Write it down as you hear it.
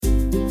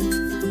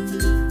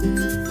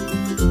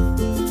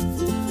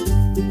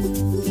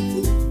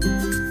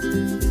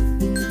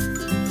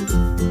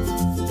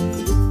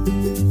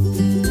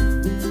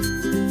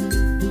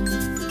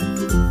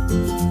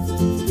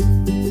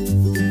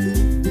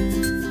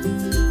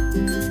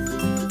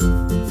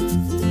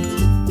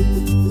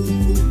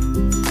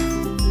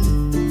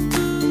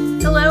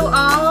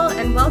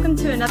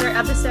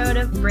episode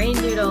of Brain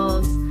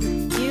Noodles.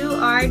 You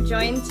are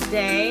joined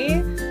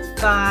today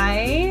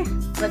by,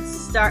 let's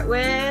start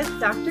with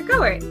Dr.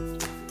 Cowart.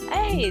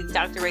 Hey,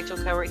 Dr. Rachel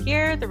Cowart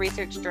here, the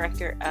research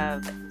director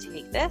of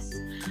Take This,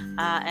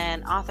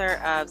 and author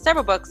of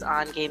several books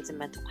on games and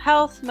mental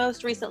health,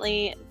 most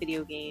recently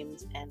video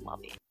games and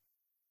well-being.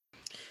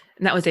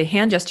 And that was a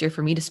hand gesture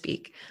for me to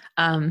speak.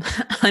 I'm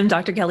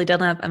Dr. Kelly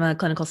Dunlap. I'm a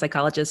clinical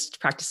psychologist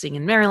practicing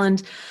in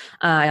Maryland.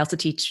 I also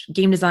teach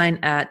game design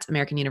at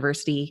American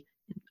University.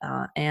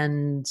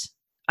 And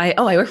I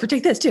work for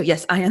Take This too.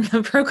 Yes, I am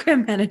the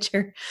program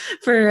manager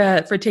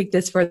for Take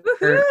This for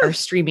our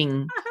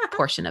streaming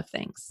portion of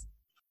things.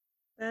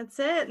 That's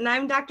it. And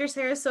I'm Dr.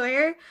 Sarah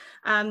Sawyer.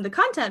 I'm the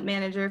content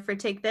manager for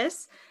Take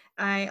This.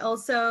 I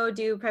also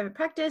do private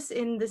practice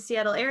in the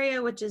Seattle area,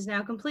 which is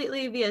now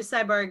completely via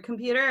cyborg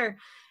computer.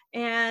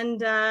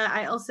 And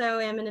I also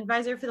am an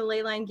advisor for the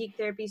Leyline Geek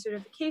Therapy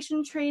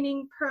Certification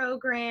Training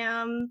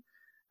Program,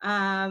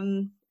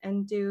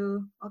 and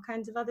do all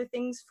kinds of other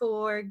things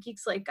for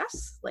geeks like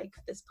us, like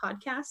this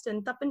podcast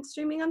and Thuppin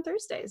streaming on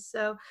Thursdays.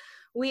 So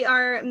we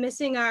are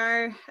missing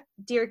our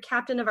dear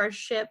captain of our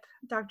ship,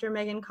 Dr.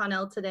 Megan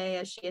Connell, today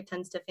as she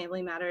attends to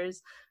family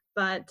matters.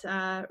 But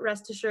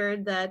rest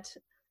assured that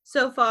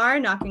so far,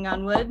 knocking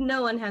on wood,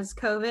 no one has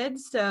COVID.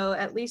 So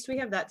at least we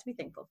have that to be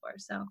thankful for.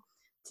 So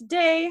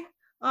today,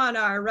 on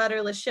our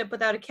rudderless ship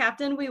without a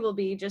captain, we will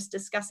be just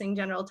discussing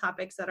general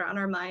topics that are on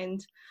our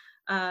mind.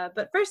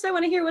 But first, I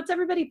want to hear what's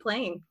everybody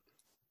playing.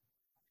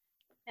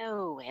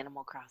 Oh,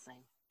 Animal Crossing.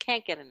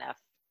 Can't get enough.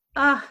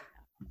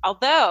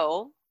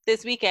 Although,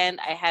 this weekend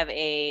I have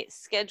a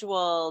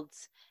scheduled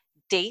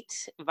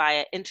date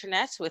via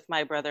internet with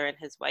my brother and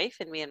his wife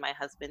and me and my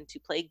husband to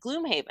play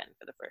Gloomhaven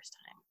for the first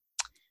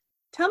time.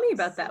 Tell me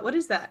about that. What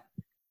is that?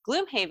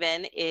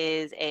 Gloomhaven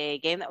is a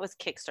game that was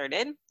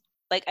kickstarted.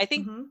 I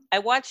think I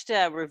watched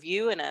a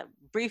review and a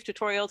brief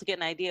tutorial to get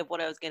an idea of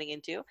what I was getting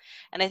into.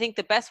 And I think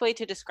the best way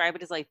to describe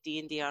it is like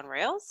D&D on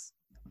rails.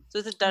 So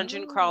it's a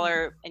dungeon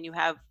crawler and you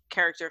have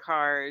character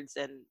cards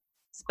and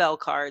spell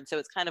cards. So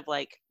it's kind of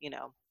like,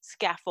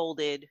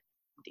 scaffolded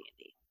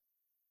D&D.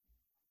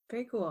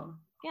 Very cool.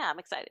 Yeah, I'm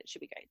excited. It should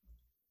be great.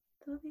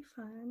 That'll be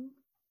fun.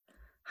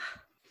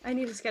 I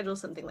need to schedule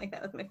something like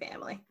that with my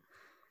family.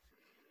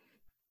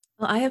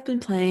 Well, I have been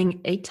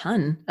playing a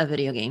ton of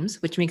video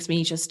games, which makes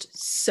me just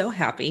so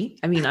happy.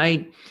 I mean,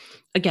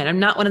 I'm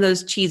not one of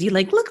those cheesy,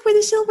 look for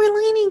the silver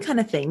lining kind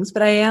of things,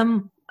 but I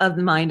am of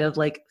the mind of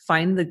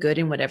find the good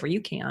in whatever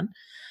you can.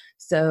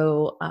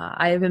 So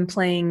I have been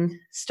playing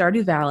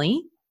Stardew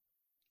Valley.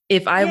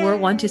 If I were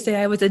one to say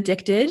I was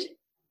addicted,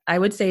 I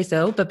would say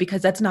so, but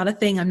because that's not a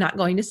thing, I'm not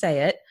going to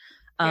say it.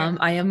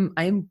 I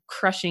am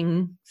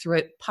crushing through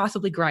it,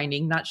 possibly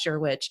grinding, not sure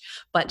which,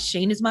 but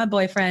Shane is my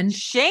boyfriend.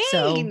 Shane,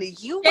 so.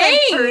 You went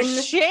for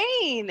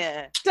Shane.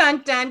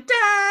 Dun, dun, dun.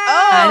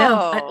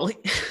 Oh,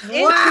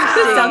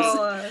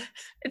 wow.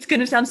 It's going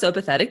to sound so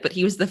pathetic, but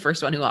he was the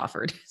first one who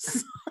offered.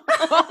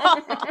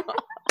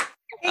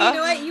 Hey, you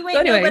know what? You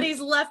ain't nobody's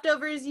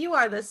leftovers. You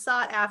are the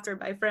sought after,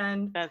 my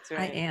friend. That's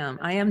right.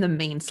 I am the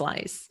main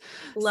slice.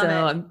 Love it.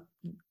 I'm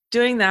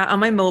doing that on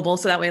my mobile.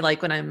 So that way,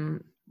 when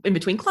I'm in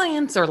between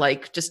clients or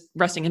just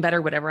resting in bed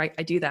or whatever, I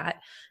do that.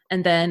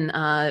 And then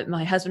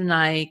my husband and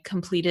I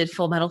completed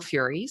Full Metal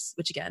Furies,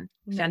 which again,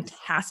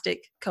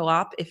 fantastic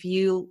co-op.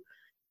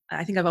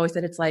 I think I've always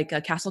said it's like a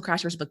Castle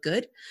Crashers, but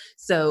good.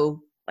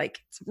 So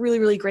it's a really,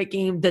 really great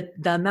game. The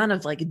amount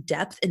of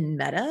depth and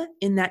meta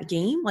in that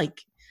game,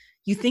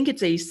 you think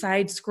it's a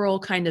side scroll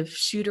kind of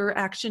shooter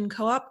action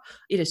co-op.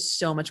 It is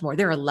so much more.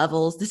 There are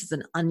levels. This is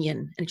an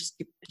onion and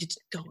it just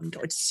go and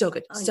go. It's so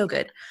good. So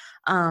good.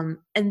 And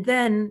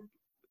then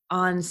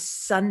on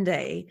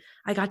Sunday,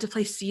 I got to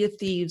play Sea of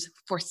Thieves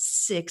for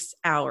 6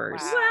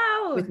 hours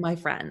with my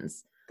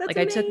friends. That's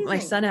I took my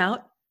son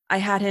out. I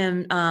had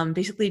him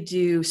basically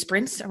do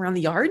sprints around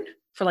the yard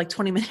for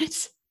 20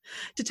 minutes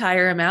to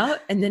tire him out.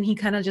 And then he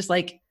kind of just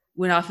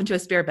went off into a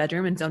spare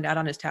bedroom and zoned out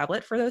on his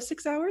tablet for those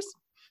 6 hours.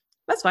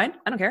 That's fine.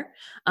 I don't care.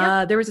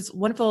 Yep. There was this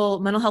wonderful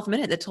mental health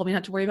minute that told me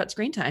not to worry about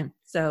screen time.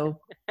 So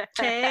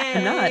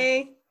I'm not.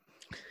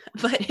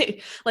 But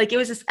it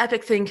was this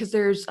epic thing because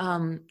there's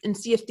in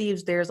Sea of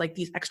Thieves there's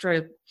these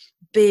extra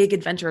big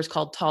adventures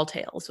called Tall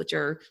Tales, which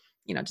are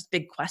just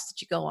big quests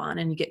that you go on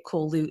and you get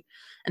cool loot.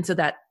 And so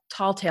that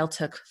Tall Tale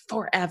took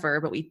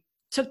forever, but we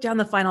took down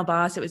the final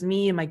boss. It was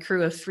me and my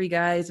crew of 3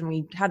 guys, and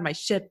we had my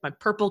ship, my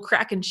purple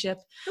Kraken ship.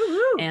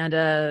 Woo-hoo. And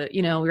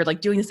we were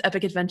doing this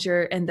epic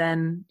adventure, and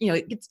then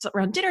it gets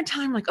around dinner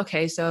time.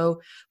 Okay, so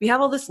we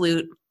have all this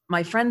loot.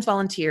 My friends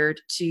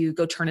volunteered to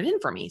go turn it in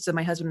for me. So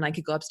my husband and I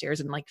could go upstairs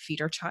and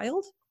feed our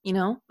child.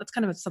 That's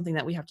kind of something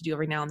that we have to do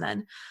every now and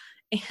then.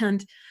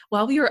 And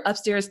while we were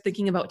upstairs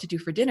thinking about what to do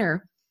for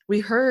dinner,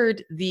 we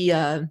heard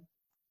the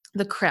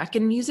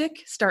Kraken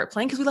music start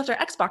playing because we left our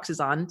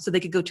Xboxes on so they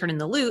could go turn in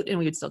the loot and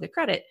we would still get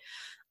credit.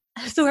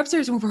 So we're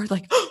upstairs and we're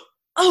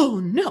oh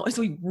no. And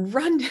so we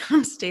run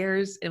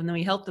downstairs and then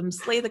we help them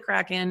slay the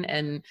Kraken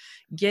and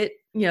get,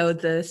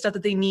 the stuff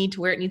that they need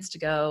to where it needs to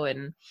go.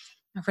 And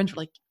our friends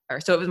were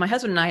so it was my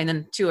husband and I, and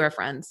then 2 of our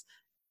friends.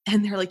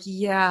 And they're like,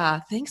 yeah,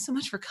 thanks so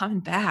much for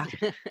coming back.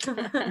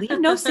 Leave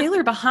no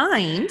sailor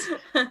behind.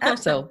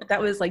 So that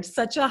was like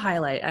such a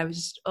highlight. I was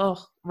just,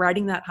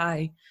 riding that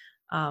high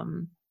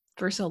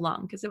for so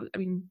long. Because,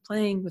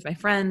 playing with my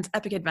friends,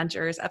 epic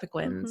adventures, epic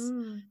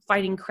wins,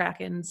 fighting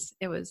krakens.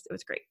 It was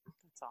great.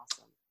 That's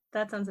awesome.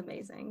 That sounds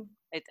amazing.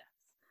 It does.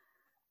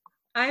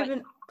 I've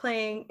been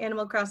playing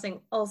Animal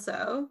Crossing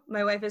also.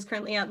 My wife is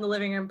currently out in the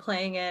living room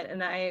playing it,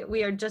 and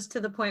we are just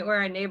to the point where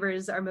our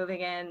neighbors are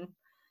moving in.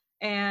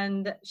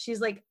 And she's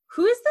like,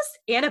 who is this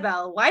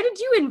Annabelle? Why did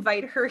you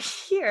invite her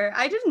here?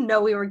 I didn't know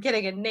we were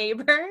getting a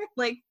neighbor.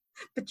 Like,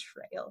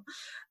 betrayal.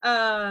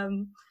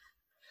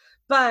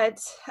 But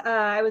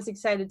I was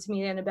excited to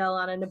meet Annabelle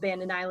on an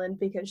abandoned island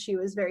because she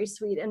was very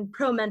sweet and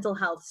pro mental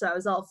health, so I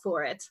was all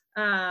for it.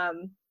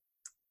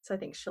 So I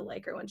think she'll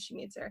like her when she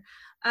meets her.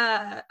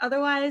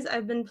 Otherwise,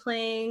 I've been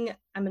playing,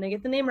 I'm going to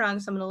get the name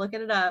wrong, so I'm going to look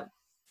it up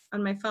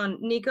on my phone.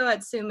 Nico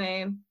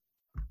Atsume.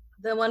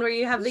 The one where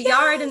you have the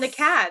yard and the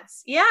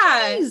cats. Yeah.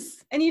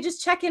 Yes. And you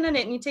just check in on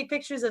it and you take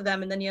pictures of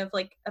them, and then you have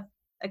like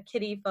a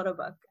kitty photo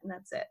book, and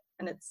that's it.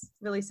 And it's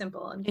really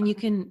simple. And you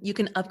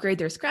can upgrade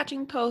their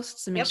scratching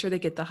posts and make sure they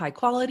get the high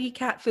quality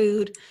cat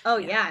food. Oh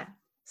yeah.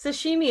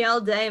 Sashimi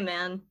all day,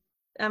 man.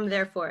 I'm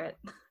there for it.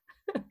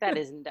 That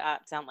does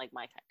not sound like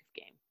my kind of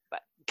game, but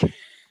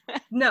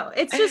no,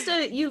 it's just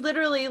you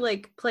literally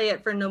like play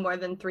it for no more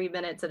than 3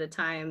 minutes at a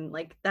time.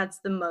 Like that's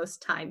the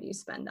most time you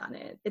spend on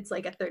it. It's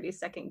like a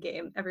 30-second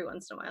game every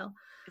once in a while.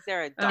 Is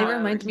there a dog? It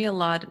reminds me a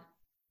lot.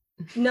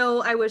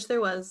 No, I wish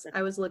there was.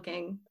 I was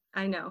looking.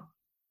 I know.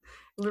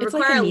 It's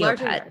like a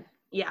Neopet.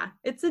 Yeah,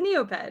 it's a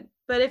Neopet.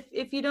 But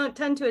if you don't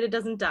tend to it, it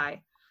doesn't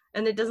die.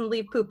 And it doesn't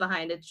leave poop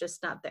behind. It's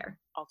just not there.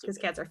 Because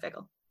cats are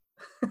fickle.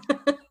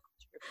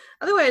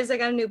 Otherwise, I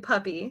got a new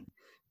puppy,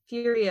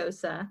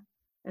 Furiosa.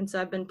 And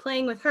so I've been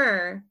playing with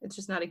her. It's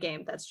just not a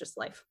game. That's just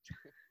life.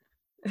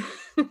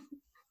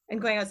 And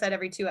going outside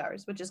every 2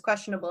 hours, which is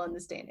questionable in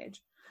this day and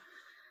age.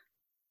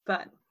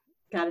 But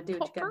gotta do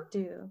what you gotta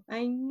do.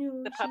 I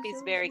know. The puppy's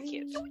so very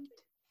cute.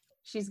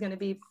 She's gonna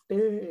be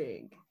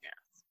big. Yes.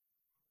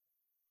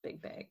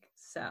 Big.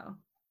 So,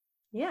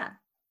 yeah.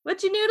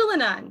 What you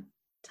noodling on?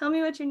 Tell me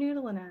what you're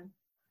noodling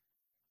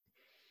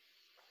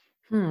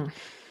on.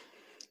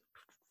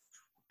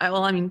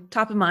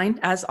 Top of mind,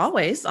 as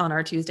always, on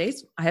our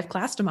Tuesdays, I have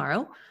class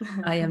tomorrow.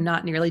 I am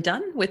not nearly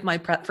done with my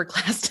prep for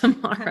class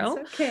tomorrow.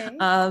 That's okay.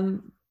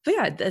 But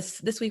yeah,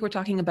 this week we're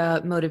talking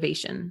about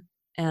motivation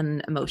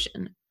and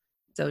emotion.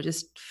 So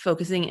just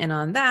focusing in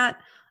on that,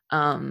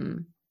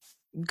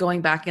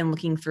 going back and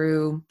looking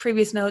through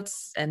previous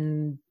notes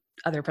and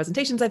other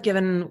presentations I've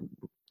given,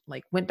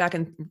 like went back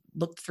and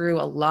looked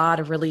through a lot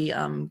of really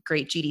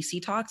great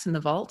GDC talks in the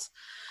vault.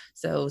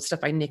 So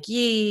stuff by Nick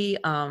Yee,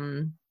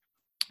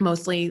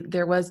 mostly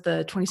there was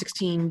the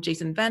 2016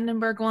 Jason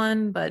Vandenberg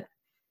one, but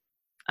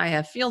I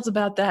have feels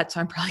about that, so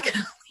I'm probably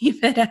going to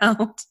leave it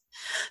out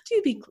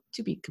to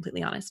be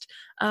completely honest.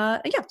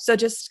 So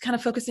just kind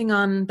of focusing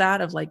on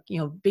that of like,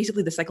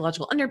 basically the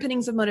psychological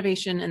underpinnings of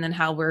motivation, and then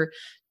how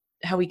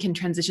we can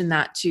transition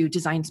that to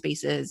design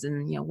spaces,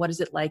 and what is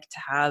it like to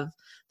have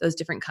those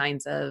different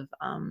kinds of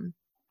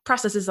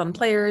processes on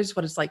players,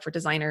 what it's like for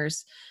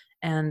designers.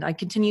 And I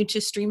continue to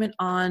stream it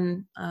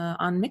on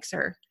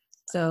Mixer.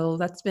 So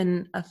that's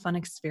been a fun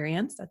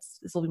experience.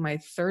 This will be my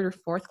 3rd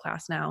or 4th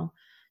class now,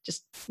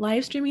 just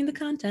live streaming the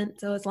content.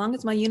 So as long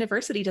as my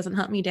university doesn't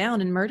hunt me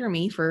down and murder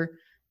me for,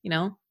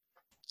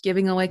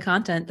 giving away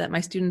content that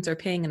my students are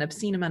paying an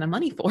obscene amount of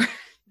money for,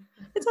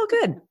 it's all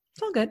good.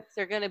 It's all good. Is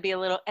there going to be a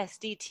little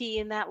SDT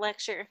in that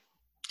lecture?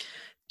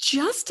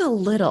 Just a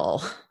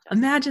little.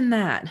 Imagine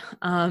that.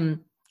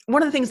 One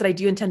of the things that I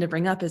do intend to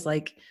bring up is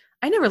like,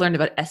 I never learned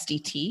about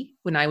SDT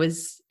when I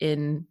was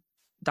in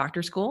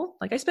doctor school.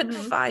 Like I spent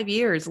 5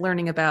 years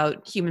learning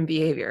about human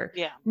behavior.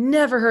 Yeah.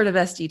 Never heard of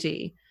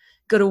SDT.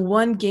 Go to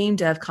one game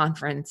dev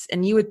conference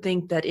and you would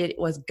think that it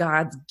was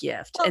God's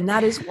gift. And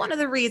that is one of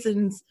the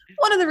reasons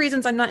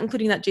I'm not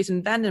including that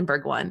Jason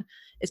Vandenberg one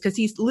is because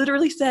he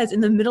literally says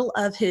in the middle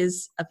of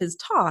his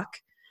talk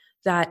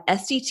that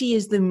SDT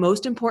is the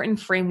most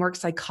important framework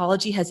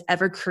psychology has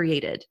ever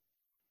created.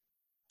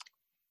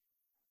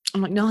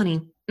 I'm like, no,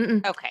 honey.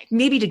 Okay.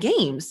 Maybe to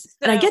games.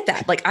 And I get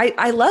that. Like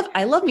I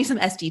love me some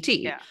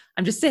SDT. Yeah.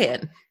 I'm just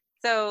saying.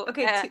 So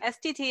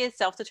SDT is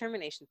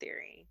self-determination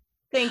theory.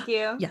 Thank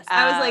you. Yes.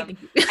 I was like,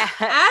 as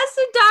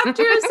a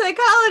doctor of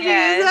psychology,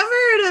 has ever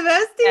heard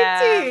of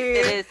SDT?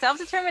 It is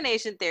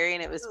self-determination theory,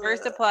 and it was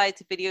first applied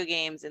to video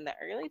games in the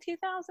early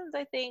 2000s,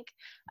 I think.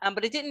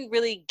 But it didn't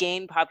really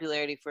gain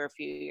popularity for a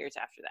few years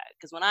after that.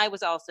 Because when I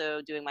was also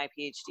doing my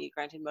PhD,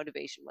 granted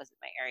motivation wasn't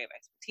my area of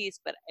expertise,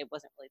 but it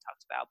wasn't really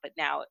talked about. But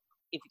now,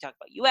 if you talk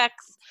about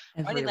UX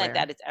or anything like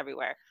that, it's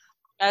everywhere.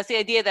 It's the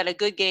idea that a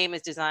good game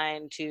is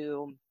designed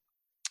to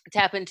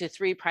tap into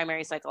 3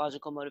 primary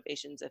psychological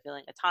motivations of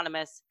feeling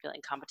autonomous, feeling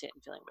competent,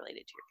 and feeling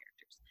related to your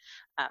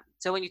characters.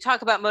 So when you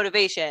talk about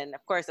motivation,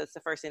 of course, that's the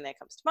first thing that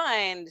comes to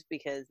mind,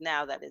 because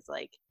now that is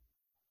like,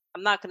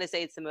 I'm not going to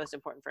say it's the most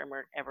important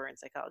framework ever in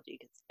psychology,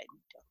 because I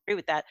don't agree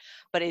with that,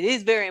 but it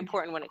is very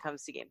important when it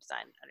comes to game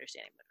design,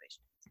 understanding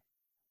motivation.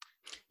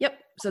 Yep.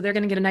 So they're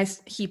going to get a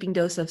nice heaping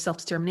dose of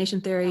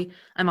self-determination theory.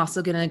 I'm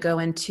also going to go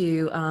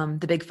into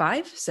the big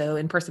five. So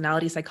in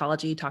personality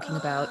psychology, talking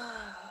about,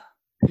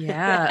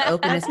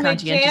 openness, That's my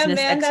jam, conscientiousness,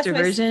 man. That's my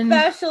extroversion,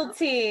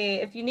 specialty.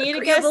 If you need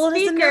a guest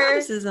agreeableness, and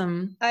speaker,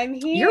 narcissism. I'm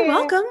here. You're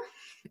welcome.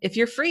 If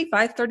you're free,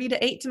 5:30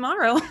 to 8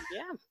 tomorrow.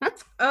 Yeah.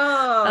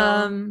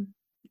 Oh.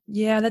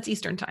 Yeah, that's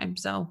Eastern time.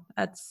 So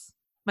that's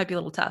might be a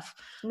little tough.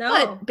 No.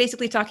 But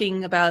basically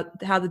talking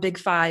about how the big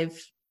five,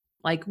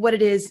 like what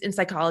it is in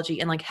psychology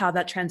and like how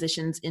that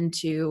transitions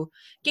into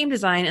game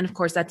design. And of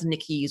course, that's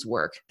Nikki's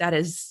work. That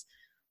is,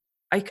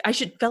 I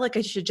felt like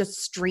I should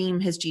just stream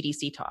his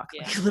GDC talk.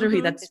 Yeah. Like literally,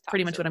 Mhm. that's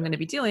pretty much what I'm going to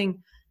be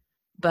doing.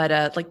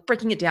 But like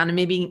breaking it down and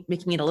maybe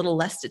making it a little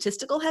less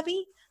statistical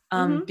heavy,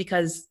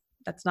 because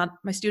that's not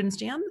my students'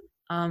 jam.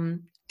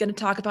 Going to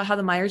talk about how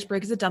the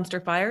Myers-Briggs is a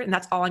dumpster fire, and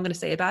that's all I'm going to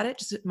say about it.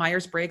 Just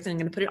Myers-Briggs, and I'm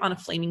going to put it on a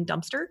flaming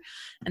dumpster,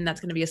 and that's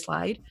going to be a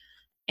slide.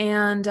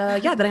 And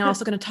then I'm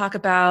also going to talk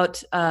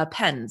about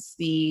PENS,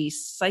 the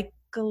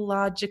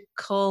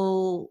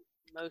psychological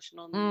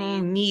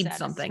Emotional need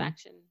something.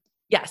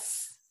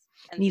 Yes,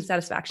 And need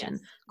satisfaction.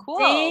 Yes. Cool.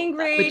 Dang,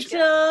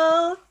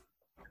 Rachel.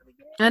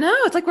 I know.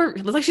 It's like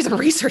she's a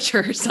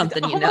researcher or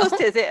something, you know?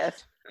 Almost as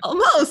if.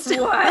 Almost.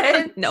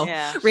 What? No,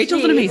 Yeah.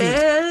 Rachel's an amazing.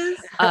 Is.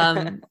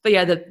 But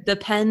yeah, the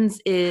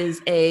PENS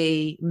is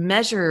a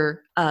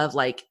measure of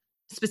like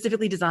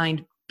specifically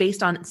designed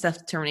based on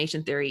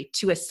self-determination theory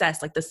to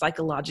assess like the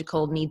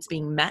psychological needs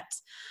being met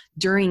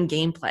during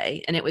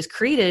gameplay. And it was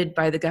created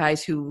by the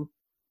guys who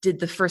did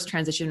the first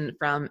transition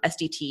from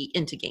SDT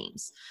into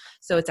games.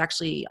 So it's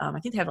actually, I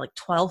think they have like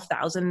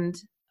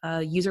 12,000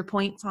 user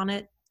points on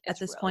it at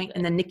this point. Good.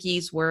 And then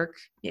Nikki's work,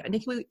 I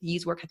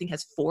think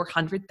has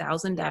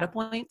 400,000 data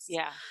points.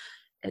 Yeah.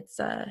 It's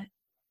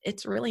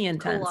really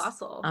intense.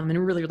 Colossal. And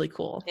really, really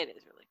cool. It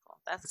is really cool.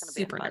 That's going to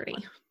be super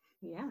nerdy.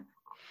 Yeah.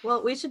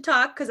 Well, we should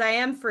talk because I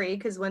am free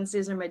because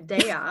Wednesdays are my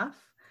day off.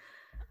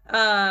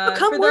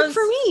 Come work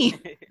for me.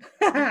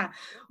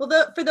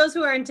 Well, for those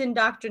who aren't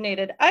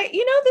indoctrinated,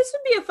 this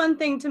would be a fun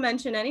thing to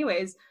mention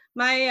anyways.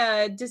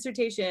 My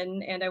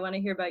dissertation, and I want to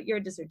hear about your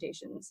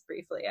dissertations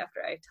briefly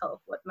after I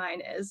tell what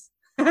mine is.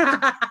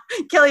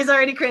 Kelly's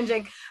already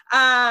cringing.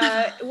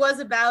 Was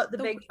about the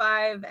Big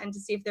Five and to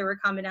see if there were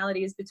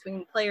commonalities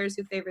between players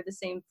who favor the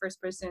same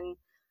first-person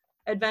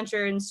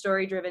adventure and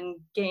story-driven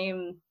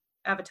game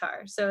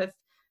avatar. So if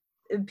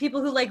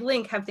people who like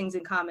Link have things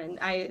in common,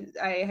 I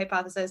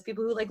hypothesized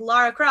people who like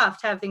Lara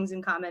Croft have things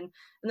in common,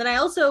 and then I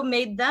also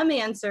made them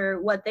answer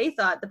what they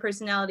thought the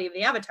personality of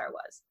the avatar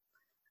was.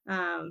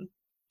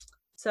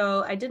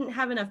 So I didn't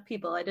have enough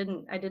people. I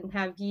didn't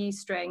have ye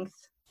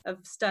strength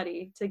of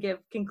study to give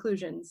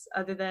conclusions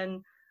other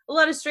than a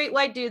lot of straight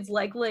white dudes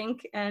like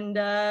Link, and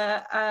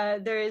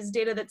there is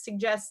data that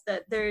suggests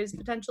that there is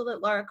potential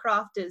that Lara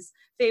Croft is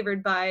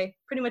favored by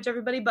pretty much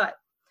everybody but.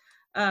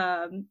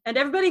 And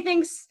everybody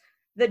thinks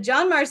that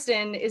John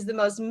Marston is the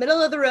most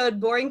middle-of-the-road,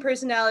 boring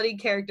personality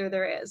character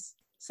there is.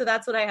 So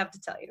that's what I have to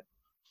tell you.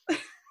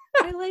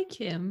 I like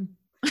him.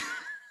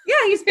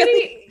 Yeah, he's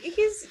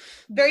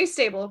very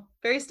stable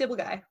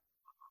guy.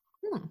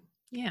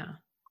 Yeah.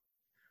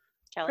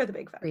 Kelly? For the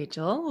Big Five.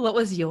 Rachel, what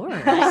was yours?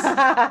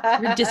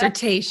 Your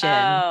dissertation.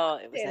 Oh,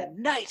 it was a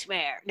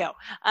nightmare. No,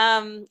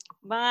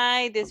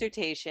 my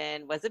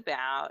dissertation was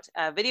about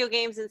video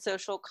games and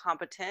social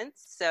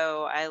competence.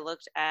 So I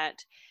looked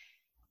at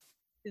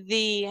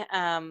the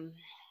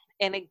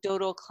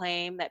anecdotal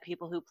claim that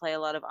people who play a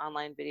lot of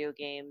online video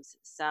games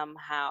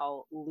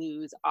somehow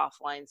lose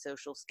offline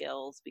social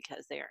skills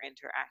because they are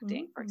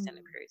interacting for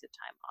extended periods of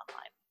time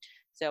online.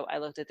 So I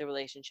looked at the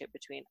relationship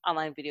between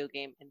online video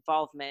game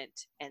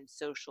involvement and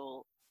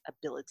social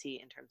ability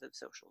in terms of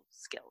social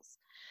skills.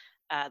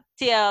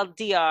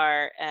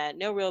 TLDR,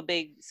 no real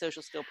big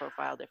social skill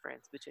profile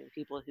difference between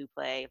people who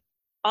play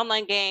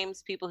online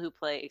games, people who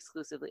play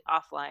exclusively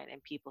offline,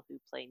 and people who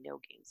play no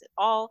games at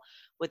all,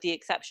 with the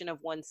exception of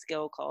one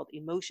skill called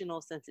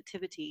emotional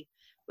sensitivity,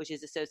 which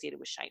is associated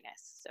with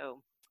shyness.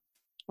 So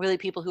really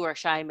people who are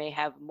shy may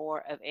have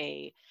more of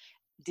a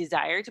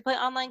desire to play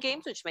online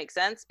games, which makes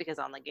sense because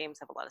online games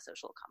have a lot of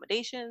social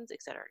accommodations,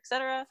 et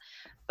cetera,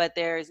 but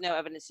there's no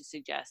evidence to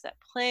suggest that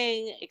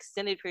playing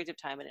extended periods of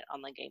time in an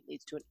online game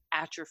leads to an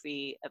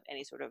atrophy of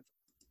any sort of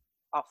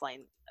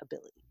offline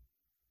ability.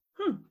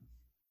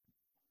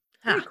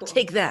 Cool.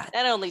 Take that.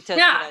 That only took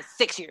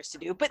 6 years to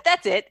do, but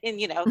that's it in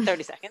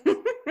 30 seconds.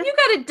 You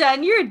got it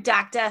done. You're a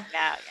doctor.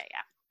 Yeah.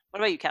 What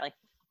about you, Kelly?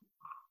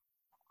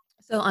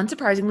 So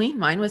unsurprisingly,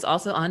 mine was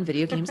also on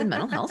video games and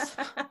mental health.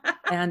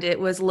 And it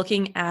was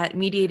looking at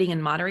mediating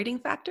and moderating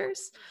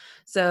factors.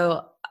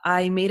 So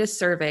I made a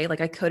survey, like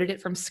I coded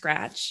it from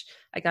scratch.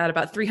 I got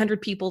about 300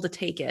 people to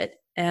take it.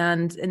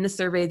 And in the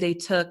survey, they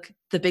took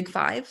the Big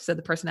Five, so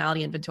the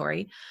personality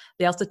inventory.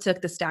 They also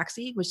took the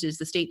STAXI, which is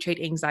the state trait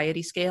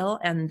anxiety scale,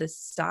 and the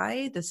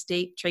STI, the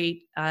state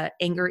trait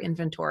anger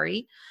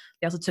inventory.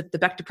 They also took the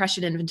Beck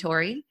depression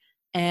inventory.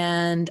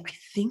 And I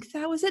think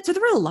that was it. So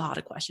there were a lot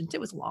of questions. It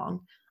was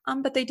long.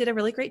 But they did a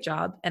really great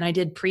job. And I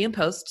did pre and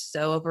post.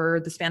 So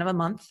over the span of a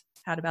month,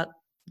 had about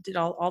did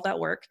all that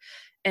work,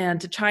 and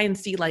to try and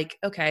see like,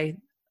 okay,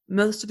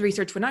 most of the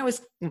research when I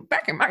was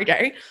back in my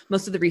day,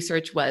 most of the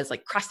research was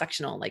like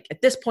cross-sectional, like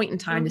at this point in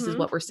time, this is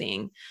what we're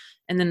seeing.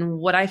 And then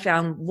what I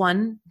found,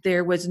 one,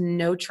 there was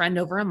no trend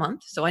over a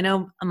month. So I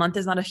know a month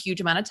is not a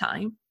huge amount of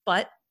time,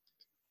 but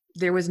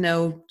there was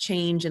no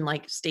change in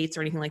like states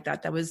or anything like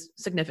that that was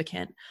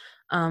significant.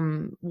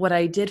 What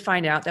I did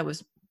find out that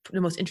was the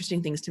most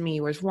interesting things to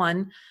me was,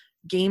 one,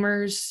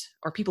 gamers,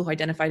 or people who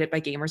identified it by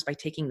gamers by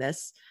taking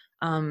this,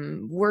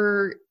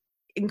 were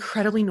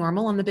incredibly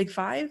normal on the big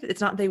five.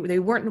 It's not, they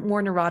weren't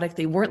more neurotic,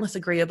 they weren't less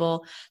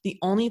agreeable. The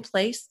only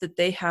place that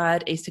they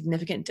had a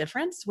significant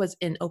difference was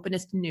in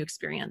openness to new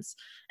experience.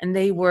 And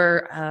they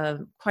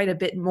were quite a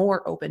bit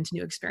more open to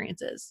new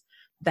experiences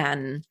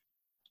than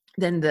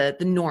the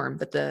norm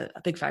that the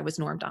big five was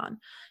normed on.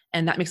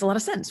 And that makes a lot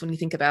of sense when you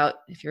think about,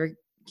 if you're a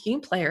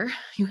game player,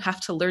 you have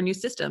to learn new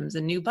systems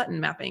and new button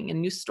mapping and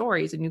new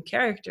stories and new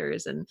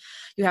characters, and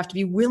you have to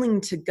be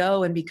willing to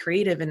go and be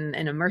creative and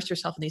immerse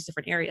yourself in these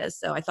different areas.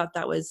 So I thought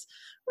that was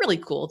really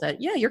cool that,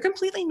 yeah, you're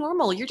completely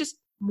normal, you're just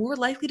more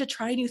likely to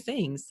try new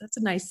things. That's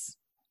a nice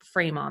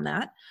frame on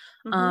that.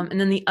 And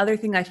then the other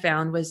thing I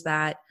found was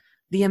that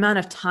the amount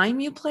of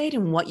time you played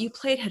and what you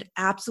played had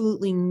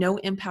absolutely no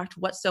impact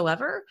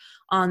whatsoever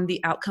on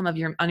the outcome of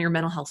your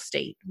mental health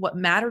state. What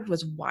mattered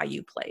was why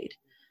you played.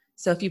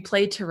 So if you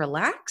played to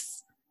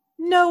relax,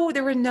 no,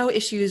 there were no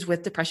issues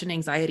with depression,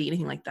 anxiety,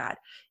 anything like that.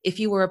 If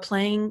you were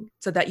playing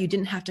so that you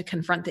didn't have to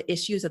confront the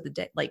issues of the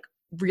day, like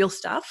real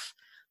stuff,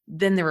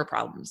 then there were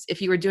problems.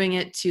 If you were doing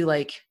it to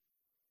like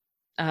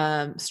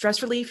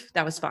stress relief,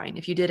 that was fine.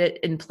 If you did it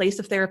in place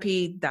of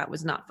therapy, that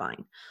was not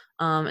fine.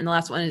 And the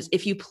last one is,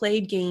 if you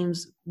played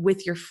games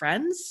with your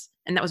friends,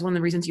 and that was one of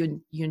the reasons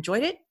you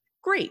enjoyed it,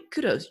 great,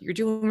 kudos, you're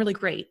doing really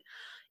great.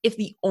 If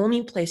the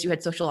only place you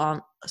had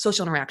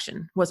social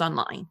interaction was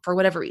online for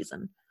whatever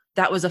reason,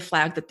 that was a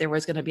flag that there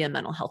was going to be a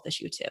mental health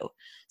issue too.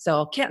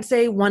 So can't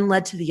say one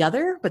led to the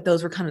other, but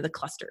those were kind of the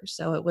clusters.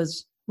 So it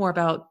was more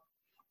about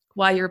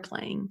why you're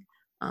playing.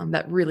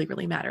 That really,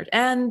 really mattered.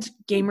 And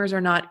gamers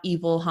are not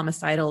evil,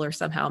 homicidal, or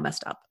somehow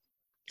messed up.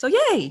 So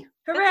yay!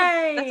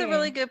 Hooray! That's a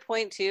really good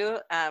point too,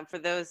 for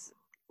those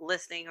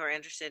listening who are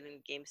interested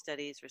in game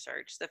studies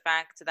research. The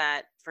fact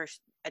that for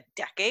a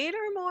decade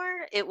or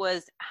more, it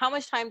was how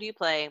much time do you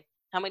play,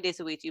 how many days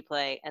a week do you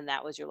play, and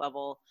that was your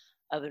level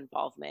of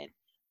involvement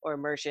or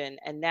immersion.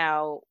 And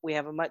now we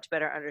have a much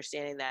better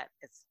understanding that,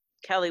 as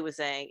Kelly was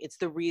saying, it's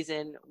the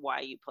reason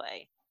why you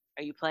play.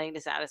 Are you playing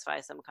to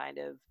satisfy some kind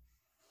of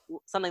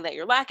something that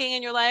you're lacking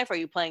in your life? Are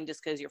you playing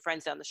just because your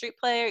friends down the street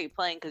play? Are you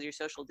playing because you're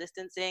social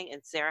distancing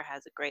and Sarah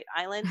has a great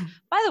island?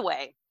 By the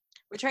way,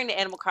 returning to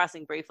Animal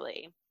Crossing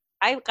briefly,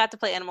 I got to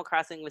play Animal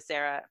Crossing with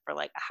Sarah for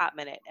like a hot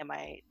minute, and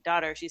my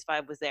daughter, she's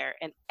 5, was there,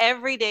 and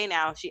every day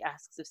now she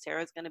asks if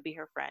Sarah's going to be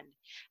her friend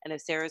and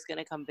if Sarah's going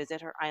to come visit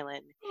her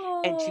island.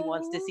 Aww. And she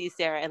wants to see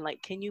Sarah, and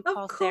like, can you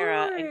call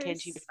Sarah and can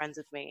she be friends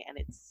with me? And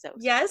it's so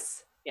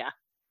yes sweet. Yeah.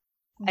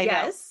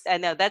 Yes. I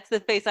know. That's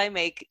the face I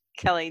make.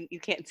 Kelly, you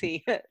can't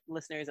see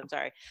listeners, I'm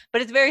sorry.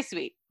 But it's very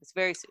sweet. It's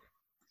very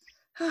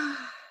sweet.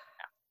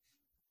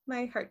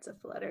 My heart's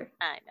aflutter.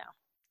 I know.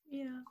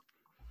 Yeah.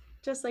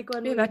 Just like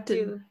when we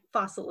do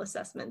fossil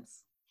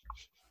assessments.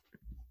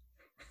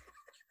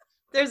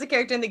 There's a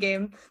character in the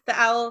game, the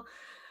owl,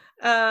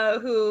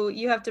 who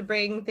you have to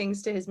bring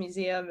things to his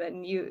museum,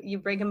 and you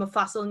bring him a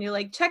fossil and you're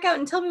like, check out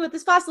and tell me what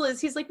this fossil is.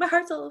 He's like, my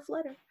heart's all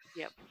aflutter.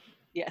 Yep.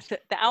 Yeah,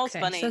 the owl's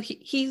funny. So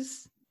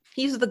he's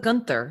the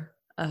Gunther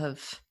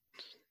of...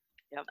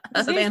 Yep.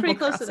 His name's pretty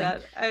close to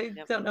that. I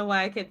don't know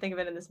why I can't think of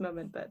it in this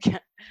moment, but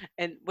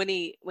and when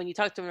you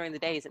talk to him during the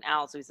day, he's an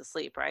owl, so he's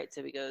asleep, right?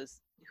 So he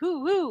goes,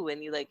 hoo hoo,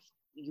 and you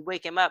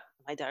wake him up.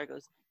 My daughter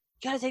goes,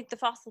 you gotta take the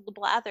fossil to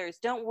Blathers.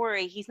 Don't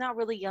worry, he's not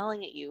really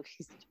yelling at you.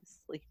 He's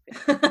just sleeping.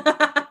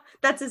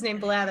 That's his name,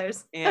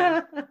 Blathers.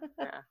 Yeah.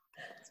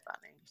 It's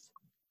funny.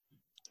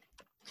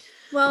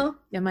 Well,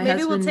 yeah, my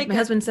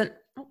husband sent.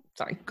 Oh,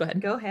 sorry. Go ahead.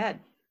 Go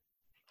ahead.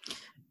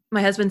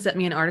 My husband sent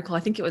me an article,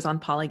 I think it was on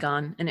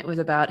Polygon, and it was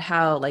about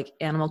how like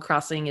Animal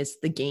Crossing is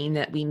the game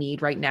that we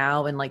need right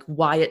now and like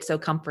why it's so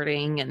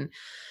comforting. And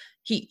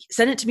he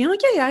sent it to me. I'm like,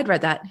 yeah, I'd read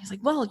that. And he's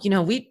like, well,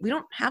 we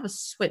don't have a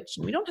Switch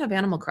and we don't have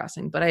Animal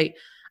Crossing, but I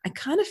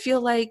kind of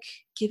feel like,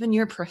 given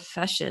your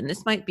profession,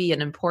 this might be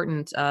an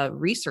important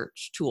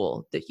research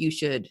tool that you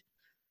should,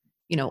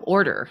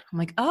 order. I'm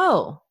like,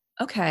 oh,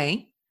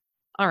 okay.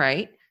 All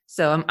right.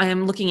 So I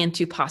am looking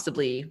into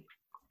possibly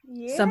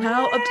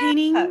somehow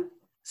obtaining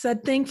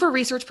said thing for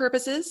research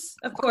purposes.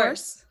 Of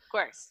course.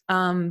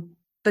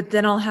 But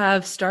then I'll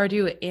have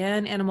Stardew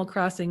and Animal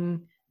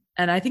Crossing,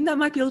 and I think that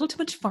might be a little too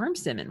much farm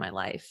sim in my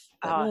life.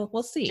 But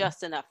we'll see.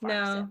 Just enough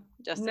farm sim.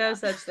 Just no enough.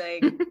 Such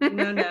thing.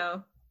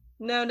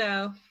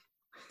 No.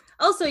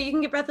 Also, you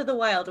can get Breath of the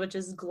Wild, which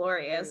is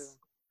glorious.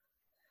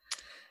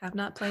 I've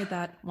not played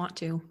that. Want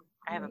to.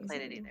 I haven't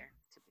played it either.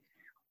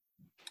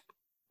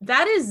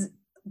 That is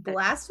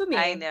blasphemy.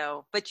 I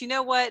know. But you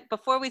know what?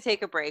 Before we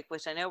take a break,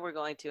 which I know we're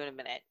going to in a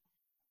minute,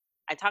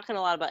 I'm talking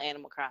a lot about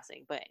Animal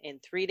Crossing, but in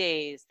 3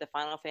 days, the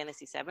Final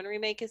Fantasy VII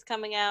remake is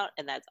coming out,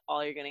 and that's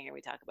all you're going to hear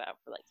me talk about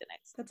for like the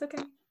next That's okay.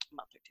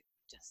 month or two.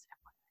 Just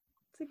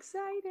it's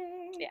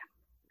exciting. Yeah.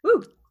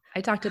 Woo.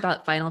 I talked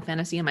about Final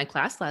Fantasy in my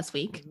class last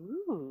week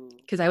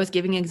because I was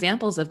giving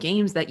examples of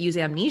games that use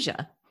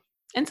amnesia.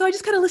 And so I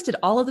just kind of listed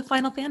all of the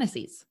Final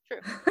Fantasies.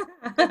 True.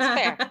 That's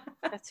fair.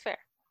 That's fair.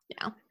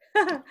 Yeah.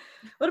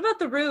 What about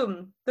The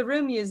Room? The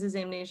Room uses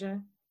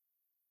amnesia.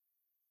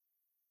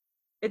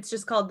 It's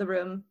just called The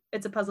Room.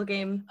 It's a puzzle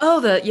game.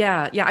 Oh,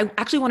 yeah. I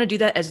actually want to do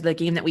that as the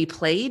game that we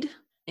played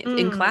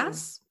in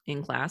class.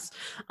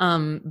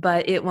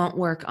 But it won't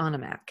work on a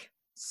Mac.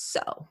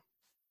 So.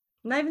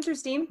 Not even through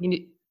Steam?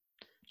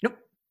 Nope.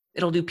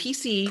 It'll do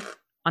PC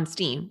on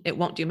Steam. It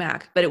won't do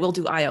Mac, but it will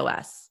do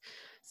iOS.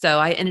 So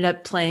I ended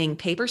up playing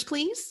Papers,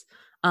 Please,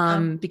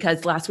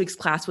 because last week's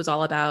class was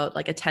all about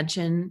like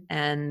attention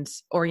and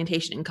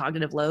orientation and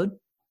cognitive load.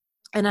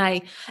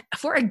 And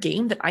for a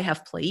game that I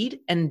have played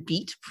and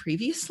beat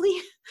previously,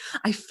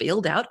 I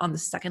failed out on the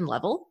second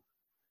level.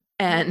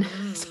 And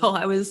so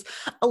I was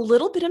a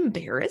little bit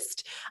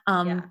embarrassed.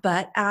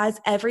 But as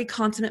every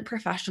consummate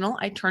professional,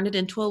 I turned it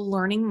into a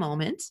learning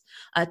moment,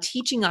 a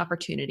teaching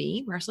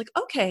opportunity where I was like,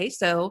 okay,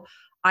 so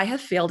I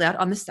have failed out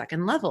on the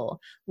second level.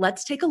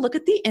 Let's take a look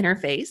at the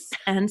interface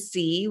and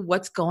see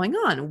what's going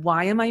on.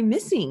 Why am I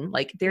missing?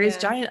 Like there is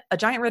a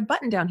giant red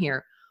button down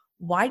here.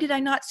 Why did I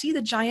not see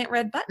the giant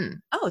red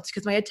button? Oh, it's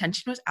because my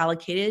attention was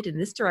allocated in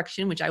this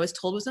direction, which I was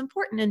told was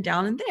important, and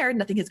down in there,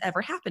 nothing has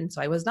ever happened.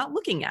 So I was not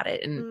looking at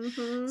it. And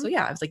so,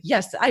 yeah, I was like,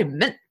 yes, I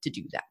meant to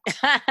do that.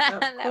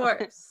 Of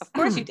course. Of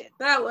course you did.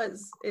 That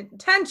was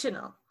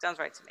intentional. Sounds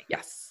right to me.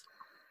 Yes.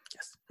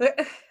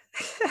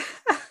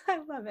 I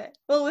love it.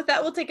 Well, with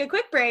that, we'll take a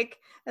quick break,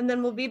 and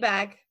then we'll be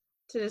back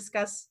to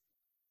discuss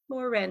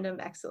more random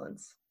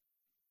excellence.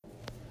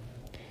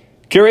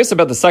 Curious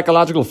about the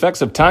psychological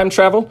effects of time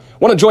travel?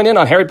 Want to join in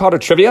on Harry Potter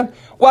trivia?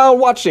 While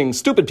watching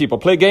stupid people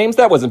play games,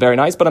 that wasn't very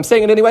nice, but I'm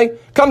saying it anyway.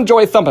 Come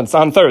join Thumpence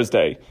on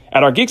Thursday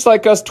at our Geeks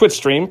Like Us Twitch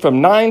stream from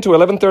 9 to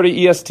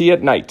 11:30 EST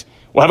at night.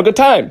 We'll have a good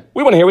time.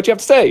 We want to hear what you have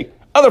to say.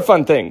 Other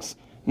fun things.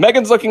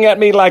 Megan's looking at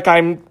me like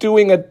I'm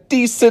doing a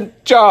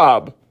decent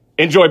job.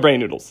 Enjoy Brain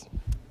Noodles.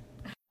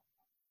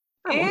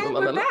 And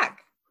we're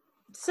back.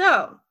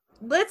 So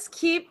let's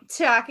keep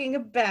talking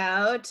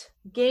about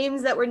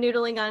games that we're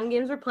noodling on,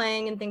 games we're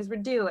playing, and things we're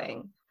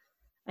doing.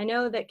 I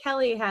know that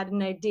Kelly had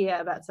an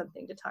idea about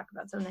something to talk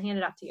about, so I'm going to hand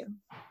it off to you.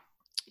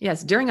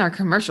 Yes, during our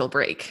commercial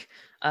break,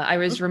 I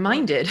was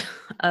reminded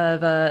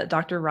of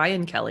Dr.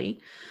 Ryan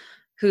Kelly,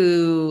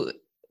 who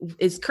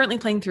is currently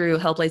playing through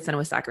Hellblade: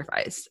 Senua's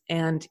Sacrifice.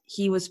 And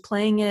he was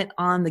playing it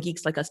on the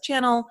Geeks Like Us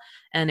channel,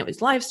 and it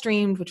was live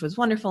streamed, which was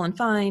wonderful and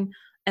fine.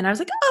 And I was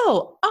like,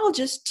 oh, I'll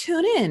just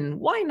tune in.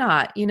 Why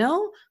not? You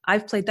know,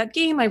 I've played that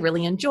game. I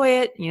really enjoy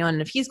it. You know, and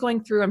if he's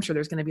going through, I'm sure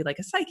there's going to be like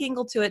a psych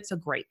angle to it. So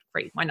great.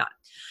 Why not?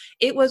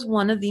 It was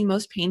one of the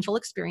most painful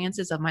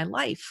experiences of my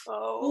life.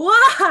 Oh.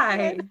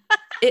 Why?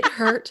 It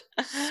hurt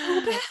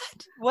so bad.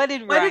 What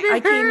did Why did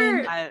it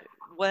hurt?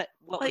 What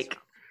like,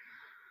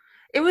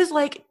 it was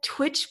like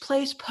Twitch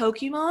plays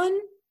Pokemon.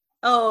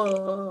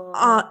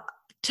 Oh.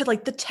 To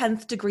like the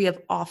 10th degree of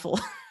awful.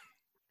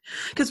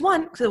 Because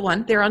one,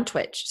 they're on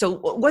Twitch. So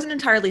it wasn't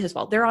entirely his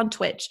fault. They're on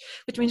Twitch,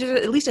 which means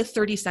there's at least a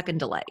 30-second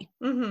delay.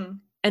 Mm-hmm.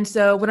 And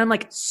so when I'm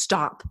like,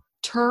 stop,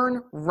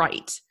 turn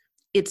right,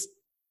 it's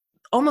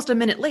almost a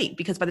minute late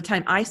because by the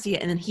time I see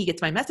it and then he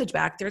gets my message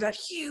back, there's a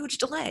huge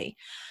delay.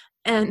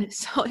 And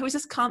so it was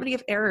this comedy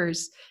of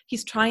errors.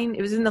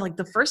 It was in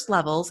the first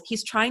levels.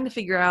 He's trying to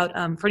figure out,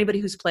 for anybody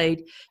who's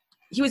played,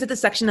 he was at the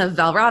section of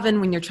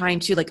Valravn when you're trying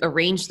to like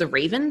arrange the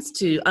ravens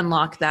to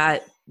unlock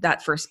that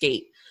first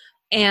gate.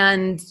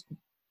 And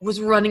was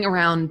running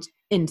around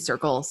in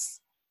circles.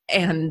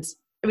 And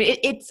I mean,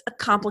 it's a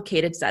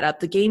complicated setup.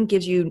 The game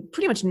gives you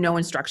pretty much no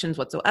instructions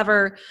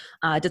whatsoever.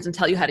 It doesn't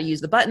tell you how to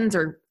use the buttons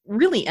or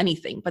really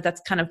anything, but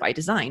that's kind of by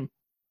design.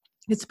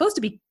 It's supposed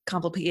to be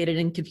complicated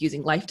and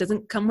confusing. Life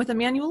doesn't come with a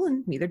manual,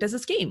 and neither does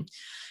this game.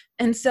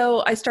 And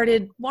so I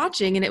started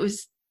watching, and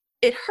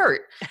it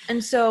hurt.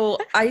 And so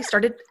I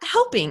started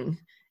helping.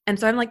 And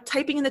so I'm like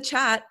typing in the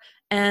chat,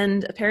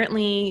 and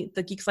apparently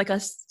the Geeks Like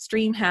Us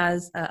stream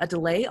has a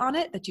delay on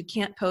it that you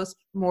can't post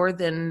more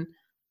than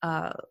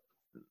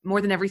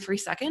every 3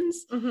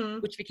 seconds, mm-hmm.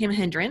 which became a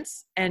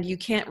hindrance. And you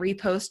can't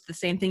repost the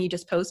same thing you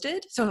just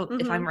posted. So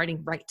if I'm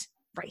writing right,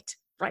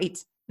 and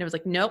it was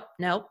like, nope.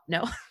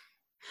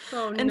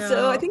 Oh, and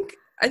so I think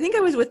I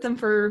was with them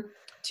for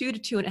 2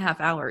 to 2.5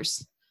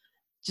 hours,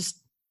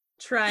 just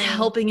trying,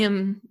 helping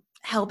him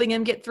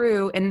get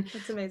through. And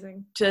that's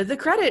amazing. To the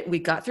credit, we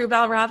got through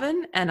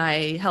Valravn, and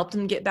I helped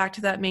him get back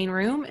to that main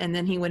room, and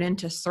then he went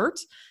into CERT,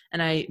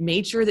 and I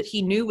made sure that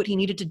he knew what he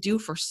needed to do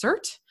for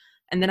CERT,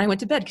 and then I went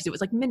to bed because it was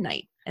like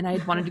midnight, and I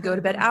had wanted to go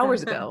to bed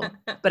hours ago,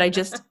 but I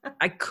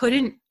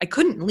couldn't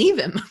leave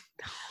him.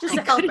 Just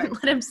I couldn't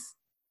let him.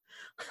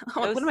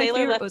 No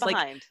sailor left behind.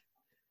 Like,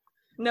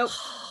 nope.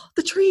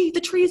 The tree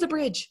is a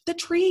bridge. The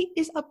tree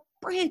is a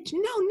bridge.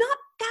 No, not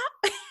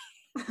that.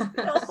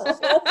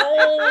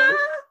 No.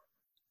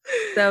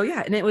 So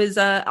yeah, and it was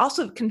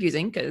also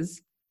confusing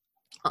because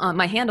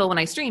my handle when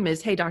I stream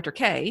is Hey Dr.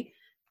 K,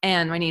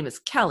 and my name is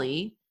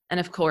Kelly. And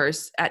of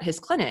course, at his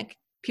clinic,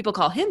 people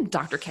call him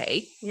Dr.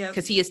 K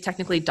because he is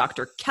technically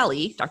Dr.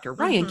 Kelly, Dr.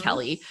 Ryan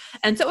Kelly.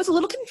 And so it was a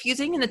little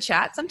confusing in the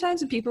chat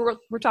sometimes when people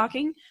were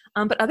talking.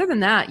 But other than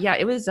that, yeah,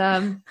 it was.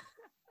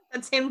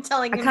 That's him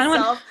telling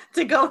himself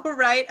to go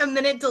right a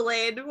minute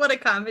delayed. What a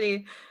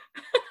comedy.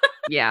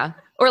 Yeah.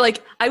 Or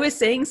like I was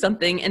saying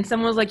something and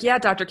someone was like, yeah,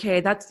 Dr.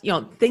 K, that's,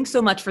 thanks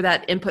so much for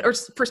that input or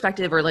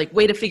perspective or like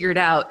way to figure it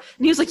out.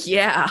 And he was like,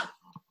 yeah.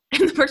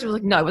 And the person was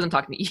like, no, I wasn't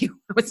talking to you.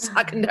 I was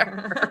talking to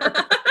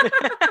her.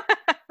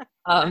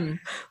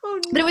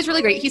 But it was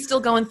really great. He's still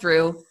going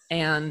through,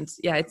 and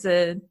yeah, I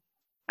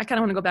kind of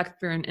want to go back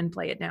through and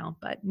play it now,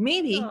 but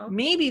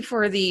maybe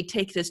for the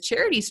Take This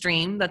charity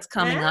stream that's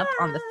coming up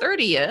on the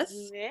 30th.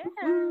 Yeah.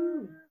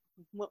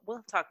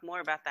 We'll talk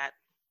more about that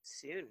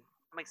soon.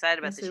 I'm excited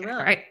about the charity. All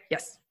right.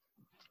 Yes.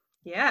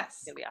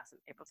 Yes. It'll be awesome.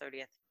 April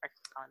 30th. Mark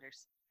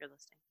calendars if you're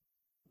listening.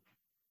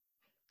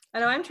 I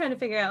know I'm trying to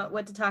figure out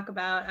what to talk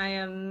about. I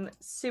am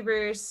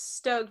super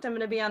stoked. I'm going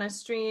to be on a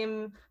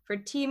stream for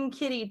Team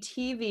Kitty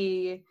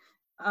TV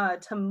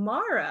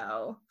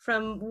tomorrow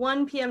from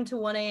 1 p.m. to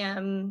 1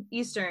 a.m.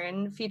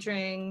 Eastern,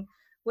 featuring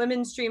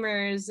women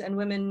streamers and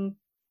women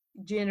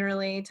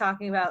generally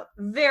talking about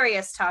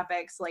various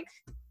topics like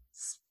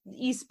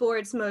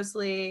esports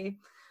mostly,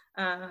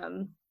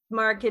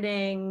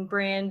 marketing,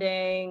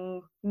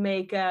 branding,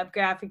 makeup,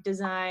 graphic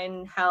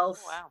design,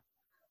 health. Oh, wow.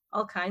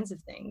 All kinds of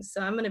things.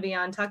 So I'm going to be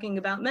on talking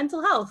about mental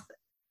health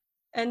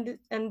and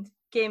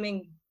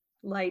gaming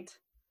light.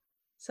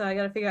 So I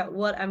got to figure out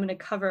what I'm going to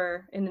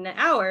cover in an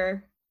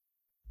hour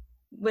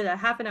with a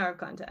half an hour of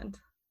content.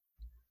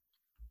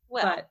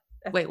 Well, but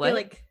I feel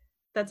like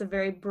that's a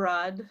very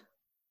broad.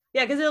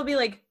 Yeah, because it'll be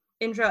like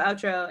intro,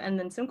 outro, and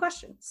then some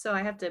questions. So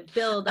I have to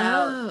build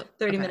out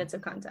 30 minutes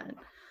of content.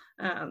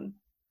 And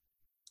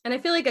I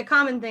feel like a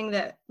common thing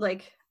that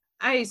like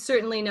I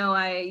certainly know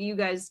you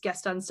guys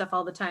guest on stuff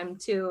all the time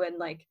too, and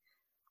like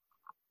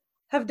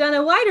have done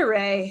a wide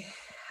array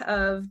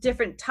of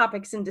different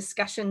topics and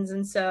discussions.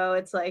 And so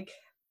it's like,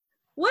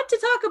 what to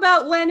talk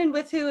about, when and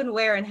with who and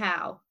where and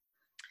how.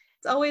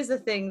 It's always a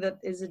thing that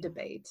is a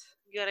debate.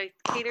 You gotta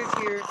cater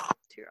to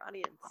your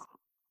audience.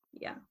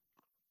 Yeah.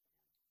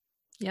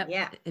 Yep.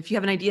 Yeah. If you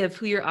have an idea of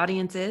who your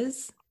audience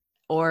is,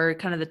 or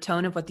kind of the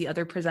tone of what the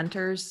other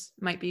presenters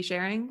might be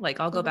sharing. Like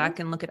I'll go back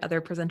and look at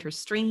other presenters'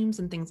 streams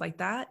and things like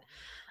that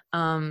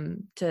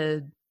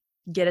to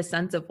get a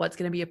sense of what's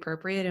going to be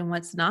appropriate and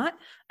what's not.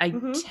 I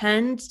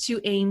tend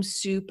to aim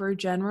super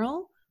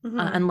general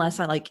unless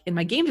I like in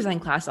my game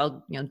design class,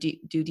 I'll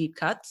do deep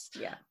cuts.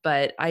 Yeah.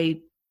 But I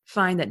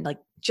find that like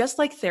just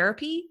like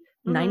therapy,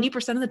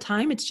 90% of the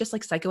time, it's just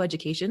like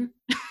psychoeducation.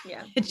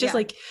 Yeah. It's just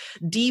like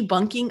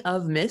debunking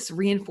of myths,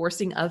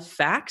 reinforcing of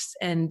facts,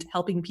 and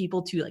helping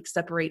people to like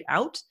separate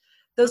out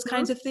those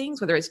kinds of things,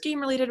 whether it's game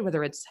related,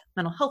 whether it's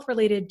mental health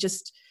related,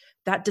 just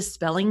that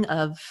dispelling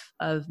of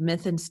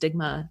myth and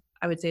stigma,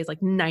 I would say is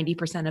like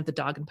 90% of the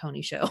dog and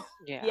pony show.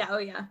 Yeah. Yeah. Oh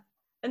yeah.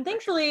 And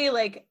thankfully,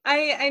 like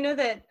I know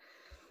that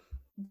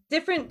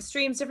different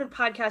streams, different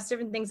podcasts,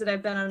 different things that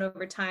I've been on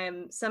over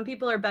time, some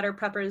people are better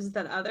preppers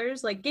than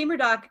others. Like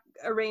GamerDoc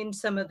arranged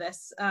some of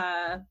this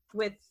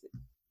with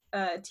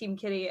Team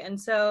Kitty, and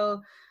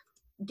so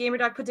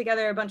GamerDoc put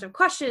together a bunch of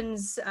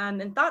questions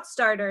and thought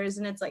starters,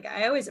 and it's like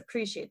I always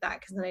appreciate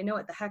that because then I know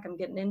what the heck I'm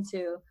getting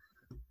into.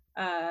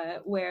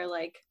 Where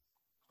like,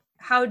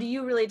 how do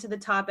you relate to the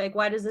topic?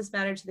 Why does this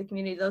matter to the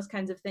community? Those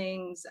kinds of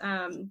things,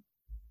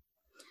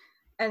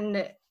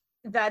 and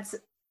that's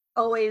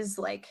always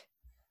like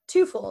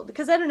twofold,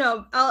 because I don't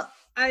know,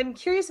 I'm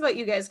curious about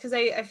you guys, because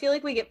I feel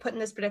like we get put in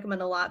this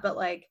predicament a lot, but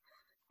like,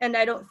 and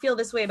I don't feel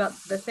this way about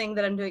the thing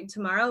that I'm doing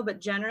tomorrow, but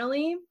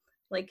generally,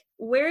 like,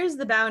 where is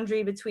the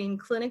boundary between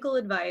clinical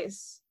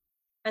advice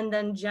and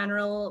then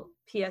general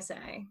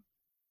PSA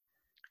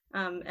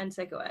and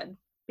psychoed?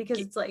 Because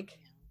it's like,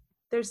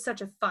 there's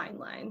such a fine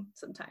line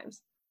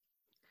sometimes.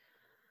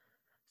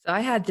 So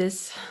I had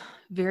this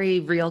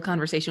very real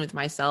conversation with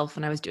myself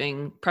when I was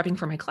prepping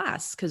for my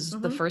class, because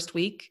the first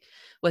week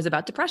was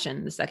about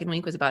depression. The second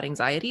week was about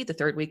anxiety. The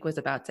third week was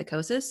about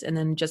psychosis. And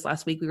then just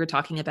last week, we were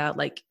talking about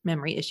like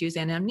memory issues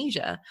and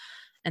amnesia.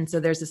 And so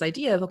there's this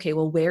idea of, okay,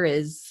 well, where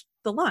is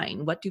the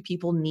line? What do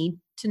people need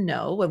to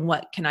know? And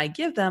what can I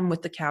give them,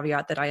 with the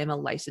caveat that I am a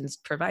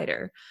licensed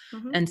provider?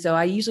 And so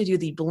I usually do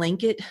the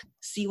blanket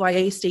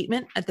CYA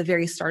statement at the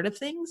very start of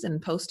things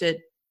and post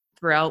it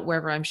throughout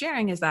wherever I'm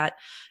sharing, is that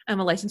I'm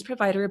a licensed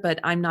provider, but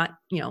I'm not,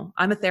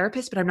 I'm a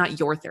therapist, but I'm not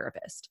your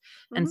therapist.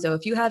 And so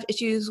if you have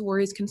issues,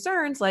 worries,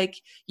 concerns, like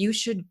you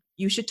should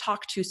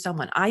talk to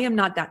someone. I am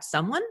not that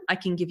someone. I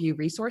can give you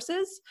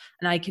resources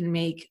and I can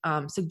make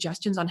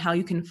suggestions on how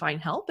you can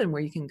find help and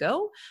where you can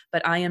go,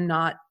 but I am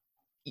not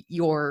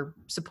your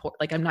support.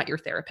 Like I'm not your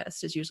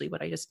therapist is usually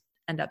what I just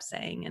end up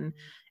saying. And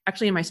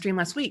actually in my stream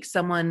last week,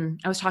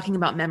 I was talking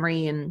about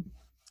memory and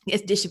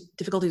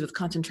difficulties with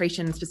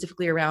concentration,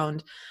 specifically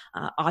around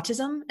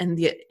autism and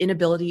the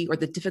inability or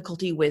the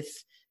difficulty with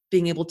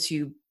being able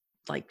to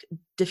like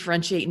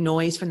differentiate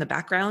noise from the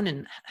background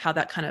and how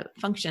that kind of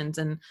functions.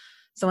 And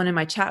someone in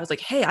my chat was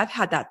like, hey, I've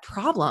had that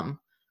problem.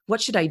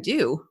 What should I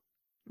do?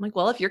 I'm like,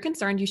 well, if you're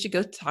concerned, you should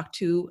go talk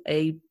to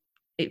a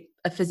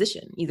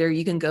physician. Either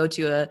you can go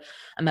to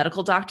a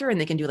medical doctor and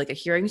they can do like a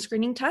hearing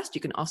screening test.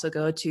 You can also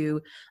go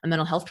to a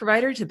mental health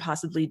provider to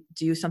possibly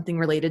do something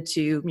related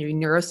to maybe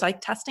neuropsych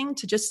testing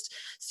to just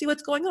see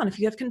what's going on. If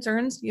you have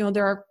concerns,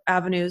 there are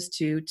avenues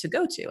to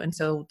go to. And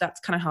so that's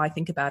kind of how I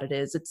think about it.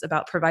 Is it's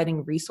about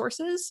providing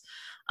resources,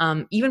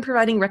 even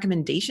providing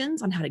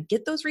recommendations on how to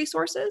get those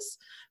resources.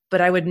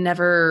 But I would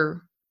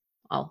never,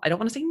 well, I don't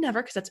want to say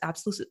never, because that's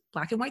absolute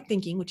black and white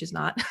thinking, which is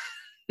not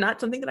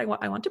something that I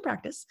want to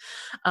practice.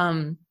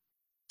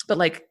 But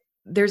like,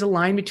 there's a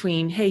line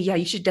between, hey, yeah,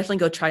 you should definitely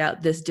go try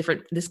out this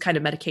kind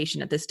of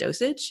medication at this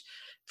dosage,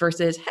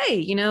 versus,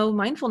 hey,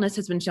 mindfulness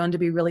has been shown to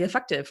be really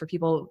effective for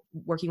people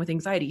working with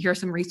anxiety. Here are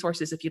some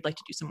resources if you'd like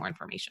to do some more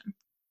information.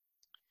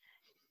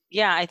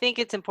 Yeah, I think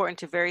it's important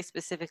to very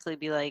specifically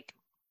be like,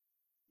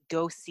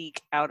 go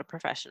seek out a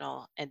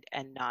professional and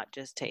not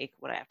just take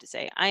what I have to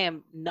say. I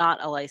am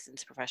not a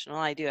licensed professional.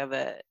 I do have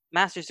a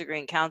master's degree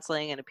in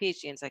counseling and a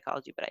PhD in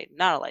psychology, but I'm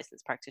not a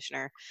licensed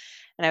practitioner.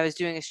 And I was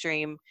doing a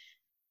stream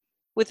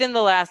within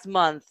the last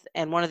month,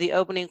 and one of the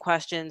opening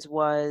questions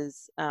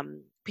was,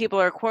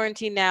 people are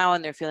quarantined now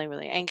and they're feeling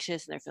really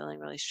anxious and they're feeling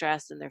really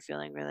stressed and they're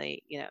feeling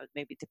really,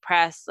 maybe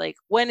depressed. Like,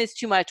 when is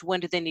too much? When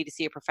do they need to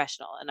see a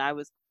professional? And I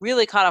was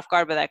really caught off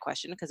guard by that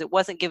question because it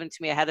wasn't given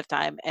to me ahead of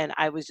time. And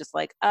I was just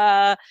like,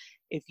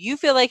 if you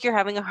feel like you're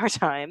having a hard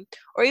time,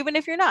 or even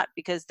if you're not,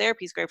 because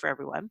therapy is great for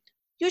everyone,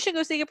 you should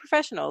go seek a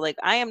professional. Like,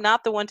 I am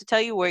not the one to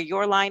tell you where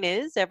your line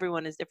is.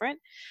 Everyone is different.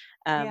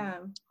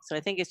 So I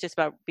think it's just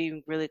about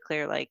being really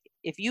clear. Like,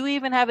 if you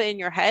even have it in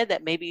your head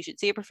that maybe you should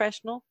see a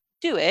professional,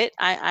 do it.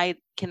 I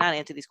cannot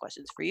answer these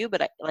questions for you,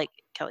 but like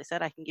Kelly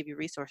said, I can give you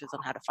resources on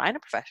how to find a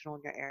professional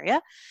in your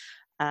area.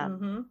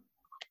 And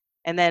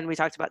then we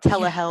talked about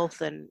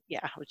telehealth, and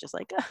I was just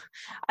like,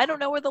 I don't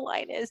know where the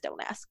line is.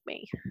 Don't ask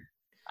me.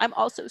 I'm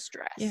also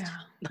stressed. Yeah.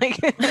 Like,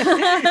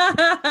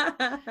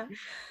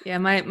 yeah.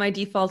 My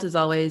default is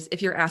always,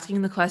 if you're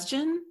asking the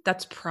question,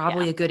 that's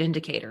probably a good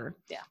indicator.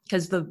 Yeah.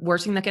 Because the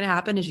worst thing that can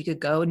happen is you could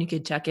go and you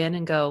could check in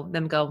and go,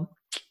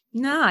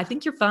 nah, I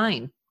think you're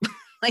fine.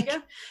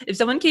 If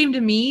someone came to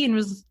me and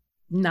was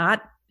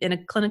not in a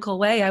clinical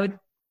way, I would,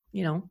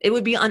 it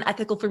would be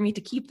unethical for me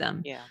to keep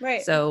them. Yeah.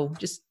 Right. So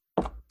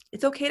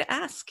it's okay to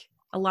ask.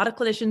 A lot of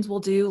clinicians will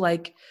do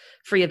like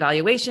free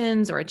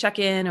evaluations or a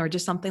check-in or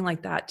just something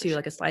like that too,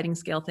 like a sliding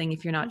scale thing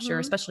if you're not sure,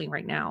 especially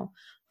right now.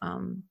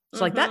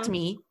 So like that to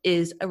me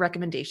is a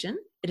recommendation.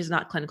 It is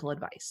not clinical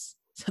advice.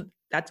 So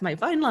that's my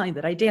fine line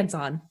that I dance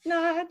on.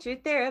 Not your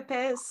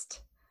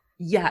therapist.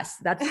 Yes,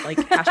 that's like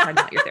hashtag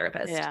not your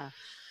therapist. Yeah.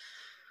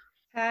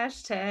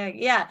 Hashtag.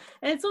 Yeah.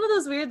 And it's one of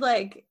those weird,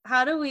 like,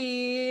 how do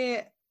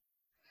we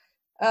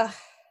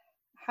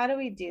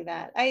do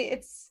that?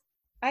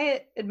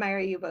 I admire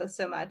you both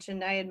so much,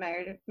 and I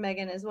admire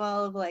Megan as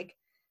well, of like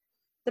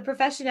the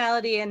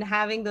professionality and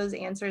having those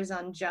answers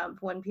on jump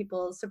when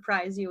people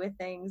surprise you with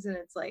things. And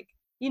it's like,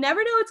 you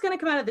never know what's going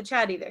to come out of the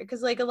chat either.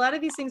 Because like a lot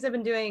of these things I've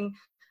been doing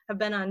have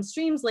been on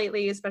streams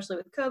lately, especially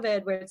with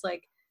COVID, where it's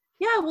like,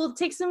 yeah, we'll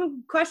take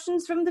some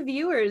questions from the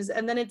viewers.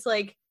 And then it's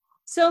like,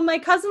 so my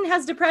cousin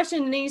has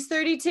depression and he's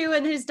 32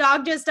 and his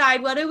dog just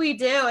died. What do we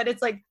do? And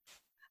it's like,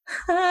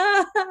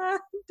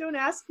 don't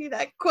ask me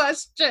that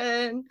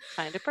question.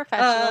 Find a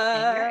professional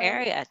in your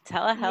area.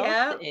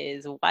 Telehealth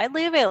is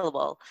widely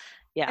available.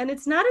 Yeah. And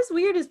it's not as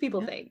weird as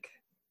people think.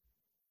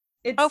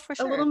 It's for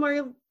sure. a little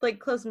more like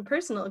close and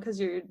personal because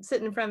you're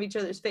sitting in front of each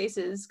other's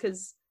faces,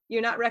 because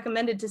you're not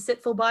recommended to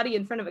sit full body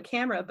in front of a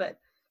camera, but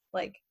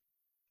like,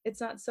 it's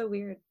not so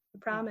weird. I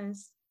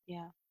promise.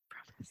 Yeah.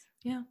 Promise.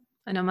 Yeah.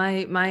 I know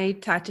my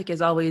tactic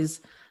is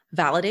always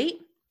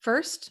validate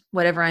first,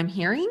 whatever I'm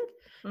hearing,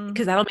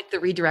 because that'll make the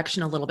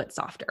redirection a little bit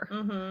softer.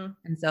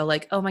 And so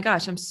like, oh my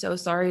gosh, I'm so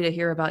sorry to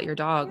hear about your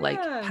dog. Yeah,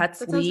 like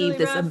pets really leave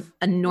this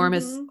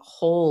enormous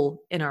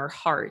hole in our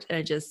heart.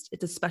 And it's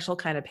a special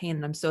kind of pain.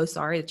 And I'm so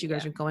sorry that you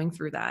guys are going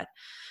through that.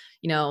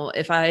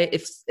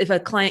 If a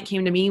client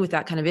came to me with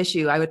that kind of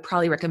issue, I would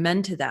probably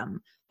recommend to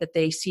them that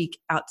they seek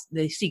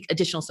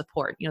additional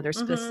support. There's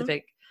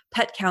specific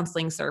pet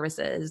counseling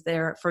services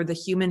there for the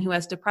human who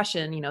has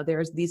depression.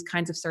 There's these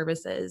kinds of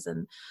services.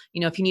 And,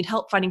 if you need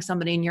help finding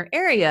somebody in your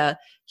area,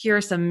 here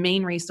are some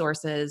main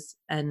resources.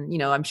 And,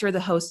 I'm sure the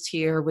hosts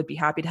here would be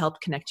happy to help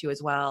connect you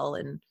as well.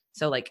 And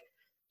so like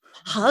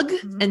hug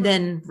and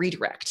then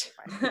redirect.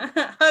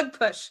 Hug,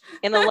 push.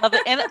 In a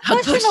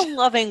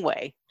loving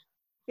way.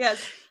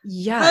 Yes.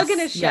 Yes. Hug and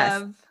a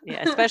shove.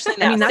 Yeah, especially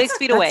now, 6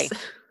 feet away.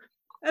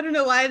 I don't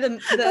know why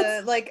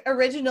the like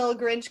original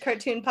Grinch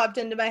cartoon popped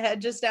into my head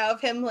just now,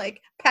 of him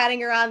like patting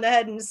her on the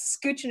head and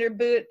scooching her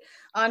boot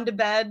onto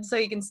bed so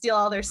he can steal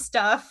all their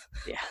stuff.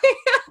 Yeah.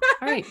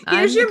 All right.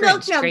 Here's your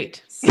milk now.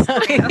 Great.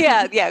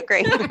 yeah,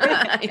 great.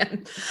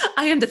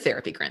 I am the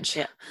therapy Grinch.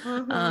 Yeah.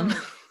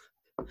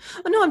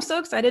 No, I'm so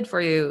excited for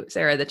you,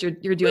 Sarah, that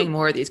you're doing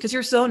more of these, because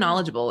you're so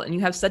knowledgeable and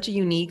you have such a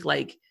unique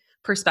like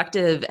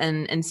perspective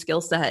and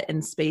skill set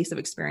and space of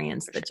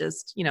experience that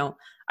just,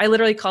 I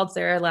literally called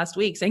Sarah last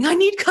week saying, I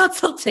need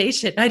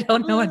consultation. I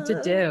don't know what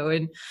to do.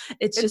 And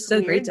it's just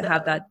so great to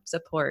have that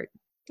support.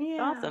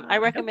 Yeah. Awesome. I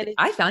recommend it.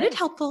 I found it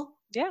helpful.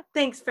 Yeah.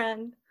 Thanks,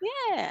 friend.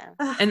 Yeah.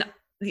 And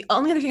the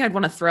only other thing I'd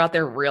want to throw out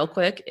there real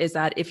quick is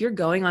that if you're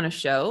going on a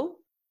show,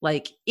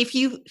 like if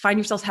you find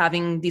yourself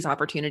having these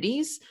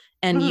opportunities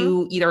and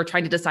you either are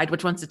trying to decide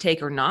which ones to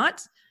take or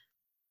not,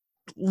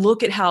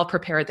 look at how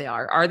prepared they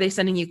are. Are they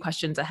sending you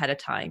questions ahead of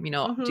time?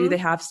 Do they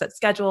have set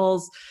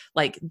schedules?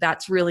 Like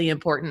that's really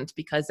important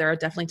because there are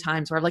definitely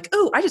times where I'm like,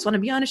 oh, I just want to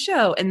be on a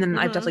show. And then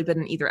I've definitely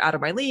been either out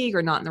of my league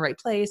or not in the right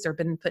place or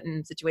been put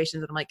in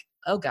situations that I'm like,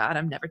 oh God,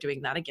 I'm never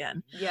doing that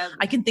again. Yeah.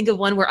 I can think of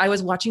one where I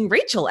was watching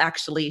Rachel,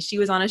 actually. She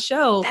was on a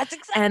show. That's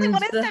exactly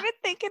what I started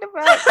thinking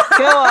about.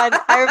 Go on.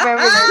 I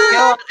remember that.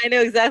 Go on. I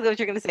know exactly what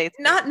you're going to say.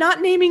 Not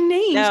naming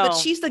names, but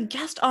she's the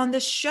guest on the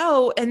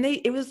show. And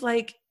it was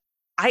like,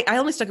 I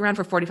only stuck around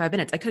for 45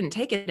 minutes. I couldn't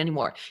take it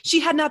anymore. She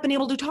had not been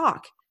able to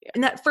talk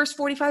in that first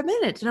 45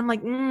 minutes. And I'm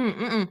like,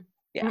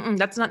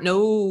 that's not,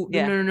 no.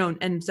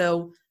 And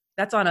so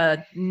that's on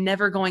a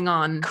never going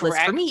on list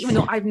for me, even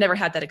though I've never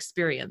had that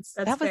experience.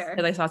 That's fair.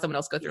 Because I saw someone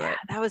else go through it.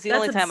 That was the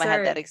only time I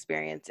had that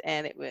experience,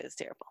 and it was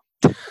terrible.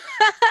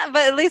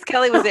 But at least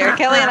Kelly was there.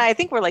 Kelly and I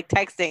think we're like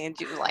texting, and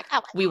she was like,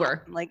 oh, we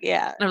were. I'm like,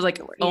 yeah. And I was like,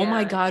 oh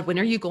my God, when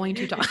are you going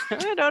to talk?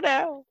 I don't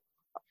know.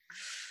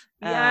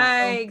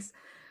 Yikes.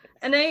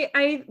 And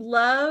I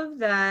love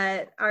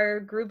that our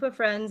group of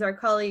friends, our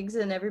colleagues,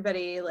 and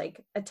everybody like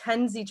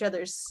attends each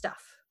other's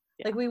stuff.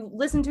 Yeah. Like we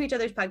listen to each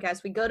other's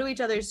podcasts. We go to each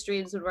other's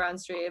streams when we're on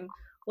stream.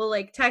 We'll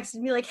like text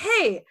and be like,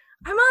 hey,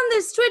 I'm on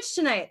this Twitch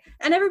tonight.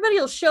 And everybody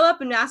will show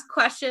up and ask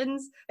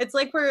questions. It's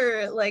like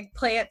we're like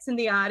plants in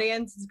the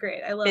audience. It's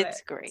great. I love it.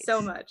 It's great.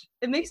 So much.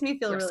 It makes me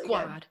feel really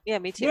good. Yeah,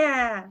 me too.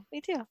 Yeah.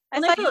 Me too.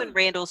 I saw you in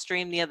Randall's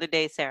stream the other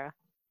day, Sarah.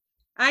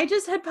 I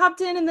just had popped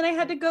in and then I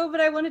had to go,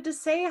 but I wanted to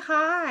say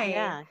hi.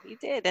 Yeah, you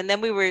did. And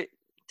then we were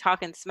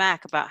talking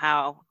smack about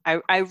how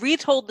I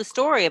retold the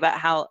story about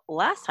how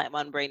last time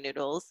on Brain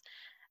Noodles,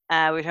 we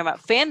were talking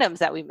about fandoms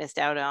that we missed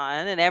out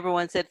on, and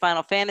everyone said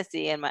Final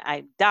Fantasy, and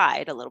I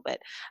died a little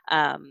bit.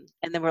 And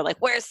then we're like,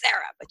 "Where's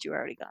Sarah?" But you were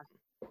already gone.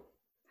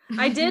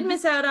 I did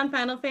miss out on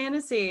Final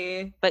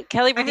Fantasy, but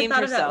Kelly redeemed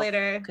herself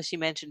later because she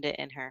mentioned it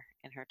in her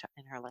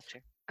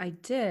lecture. I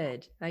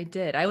did.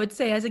 I would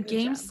say, as a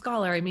game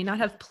scholar, I may not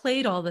have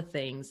played all the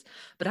things,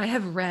 but I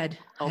have read.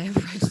 I have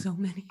read so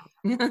many,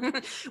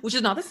 which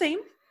is not the same.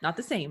 Not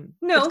the same.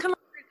 No, it's kind of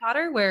like Harry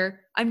Potter, where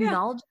I'm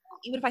knowledgeable,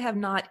 even if I have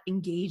not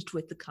engaged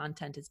with the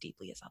content as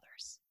deeply as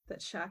others.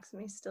 That shocks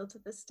me still to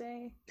this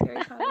day.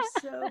 Harry Potter's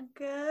so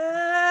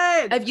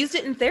good. I've used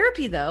it in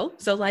therapy though,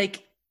 so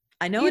like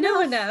I know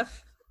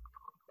enough.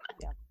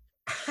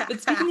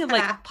 But speaking of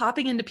like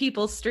popping into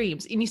people's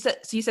streams, and you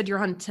said you're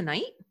on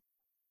tonight?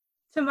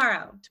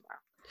 Tomorrow.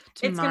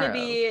 It's going to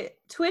be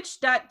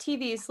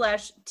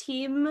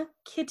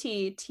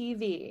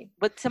twitch.tv/teamkittytv.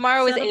 But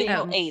tomorrow is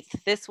April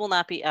 8th. This will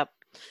not be up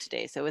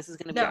today, so this is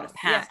going to be on the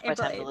past by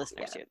the time the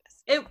listeners hear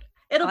this.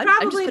 It'll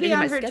probably be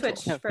on her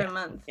Twitch for a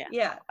month.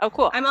 Yeah. Oh,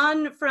 cool. I'm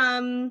on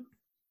from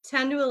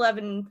 10 to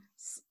 11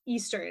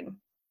 Eastern,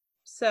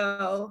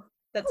 so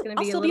that's going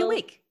to be I'll still be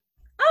awake.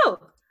 Oh,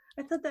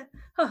 I thought that.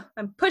 Oh,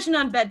 I'm pushing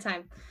on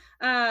bedtime.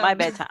 My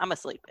bedtime. I'm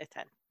asleep at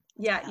 10.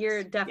 Yeah,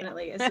 you're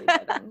definitely asleep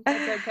by then.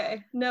 That's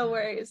okay. No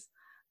worries.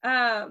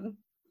 But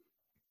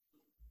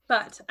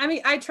I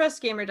mean, I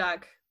trust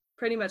GamerDoc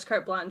pretty much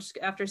carte blanche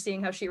after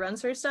seeing how she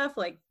runs her stuff.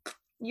 Like,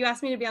 you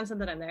asked me to be on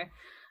something, I'm there.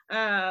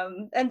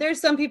 And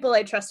there's some people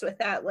I trust with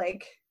that.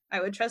 Like, I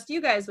would trust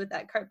you guys with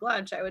that carte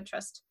blanche. I would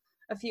trust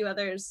a few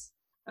others.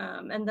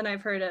 And then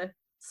I've heard a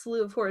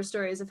slew of horror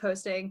stories of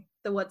hosting,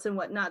 the what's and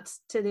what nots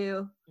to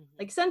do.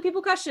 Like, send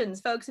people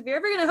questions, folks. If you're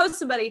ever going to host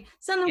somebody,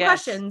 send them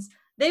questions.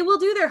 They will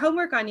do their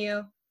homework on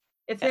you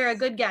if they're a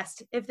good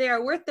guest. If they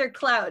are worth their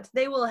clout,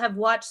 they will have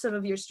watched some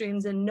of your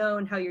streams and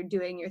known how you're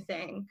doing your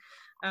thing.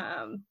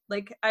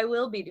 Like, I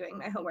will be doing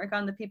my homework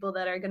on the people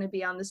that are going to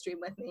be on the stream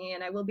with me,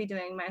 and I will be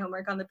doing my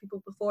homework on the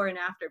people before and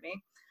after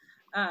me,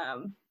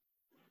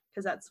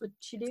 because that's what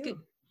you do. It's good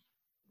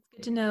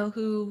to know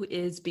who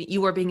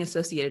you are being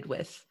associated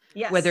with,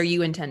 whether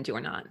you intend to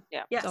or not.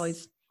 Yes. It's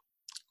always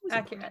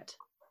accurate.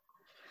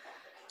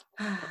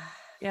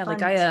 Yeah,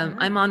 like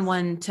I'm on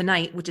one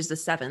tonight, which is the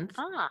 7th.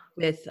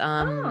 With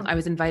I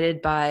was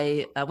invited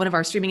by one of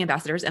our streaming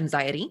ambassadors,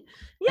 Anxiety,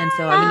 and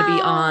so I'm going to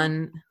be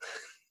on.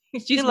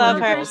 She's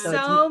wonderful.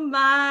 So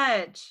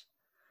much.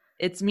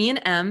 It's me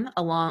and Em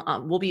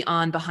along. We'll be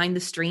on Behind the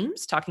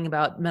Streams, talking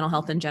about mental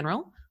health in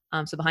general.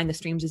 So Behind the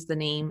Streams is the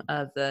name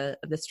of the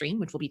stream,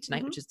 which will be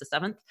tonight, which is the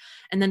 7th.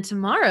 And then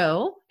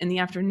tomorrow in the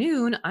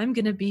afternoon, I'm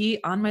going to be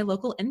on my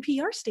local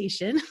NPR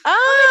station.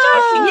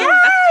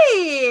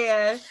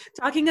 Yay!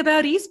 Talking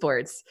about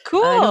esports.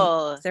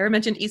 Cool. Sarah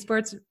mentioned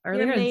esports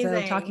earlier, and so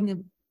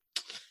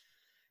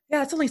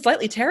it's only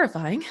slightly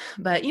terrifying,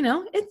 but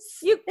it's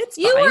you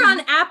were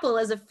on Apple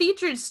as a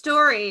featured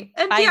story.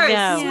 NPR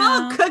is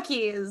small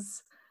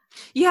cookies.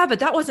 Yeah, but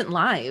that wasn't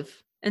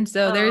live. And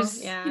so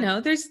there's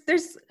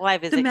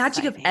Live is the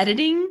magic of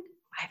editing.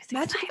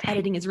 Magic of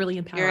editing is really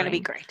empowering. You're going to be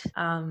great.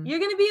 You're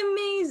going to be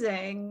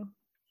amazing.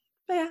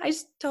 But yeah, I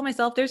just tell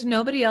myself there's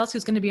nobody else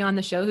who's going to be on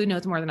the show who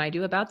knows more than I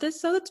do about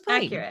this, so that's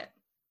fine. Accurate.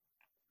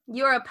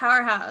 You're a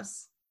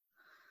powerhouse.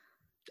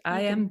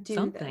 I am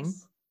something.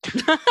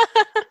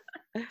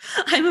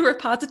 I'm a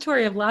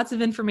repository of lots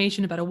of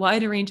information about a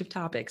wide range of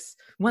topics,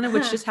 one of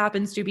which just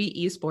happens to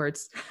be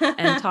esports,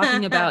 and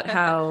talking about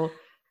how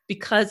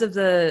because of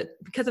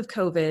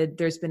COVID,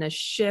 there's been a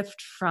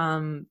shift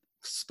from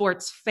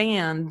sports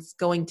fans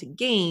going to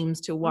games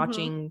to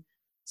watching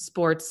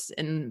sports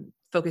and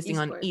focusing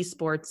on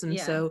esports. And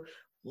so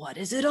what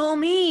does it all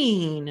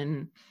mean?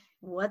 And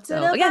what's it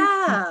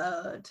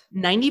about?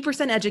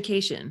 90%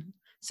 education.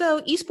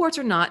 So esports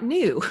are not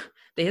new.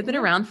 They have been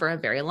around for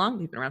they've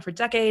been around for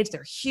decades.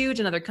 They're huge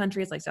in other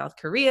countries like South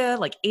Korea.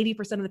 Like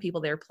 80% of the people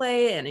there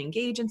play and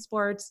engage in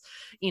sports.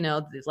 You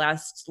know, the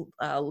last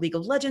League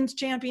of Legends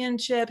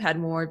championship had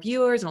more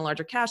viewers and a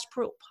larger cash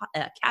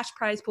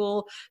prize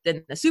pool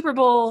than the Super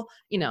Bowl.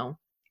 You know,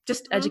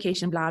 just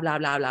education, blah, blah,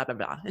 blah, blah, blah,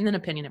 blah. And then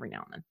opinion every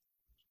now and then.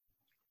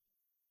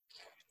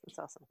 That's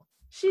awesome.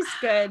 She's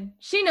good.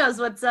 She knows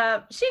what's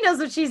up. She knows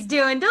what she's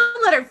doing.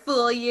 Don't let her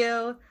fool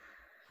you.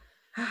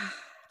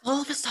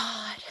 All of a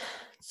sudden.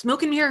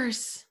 Smoke and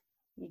mirrors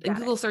and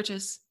Google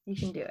searches. You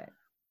can do it.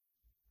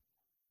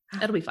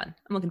 It'll be fun.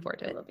 I'm looking forward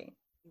to it. It will be.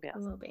 Yes.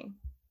 It will be.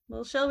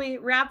 Well, shall we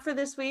wrap for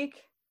this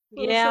week?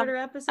 Shorter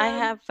episode. I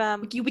have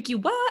wiki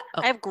what?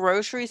 I have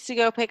groceries to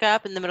go pick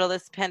up in the middle of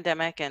this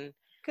pandemic, and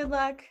good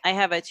luck. I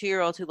have a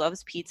 2-year-old who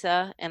loves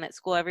pizza, and at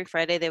school every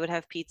Friday they would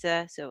have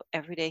pizza. So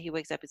every day he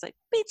wakes up, he's like,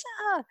 pizza.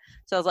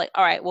 So I was like,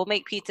 all right, we'll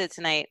make pizza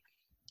tonight.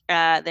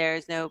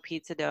 There's no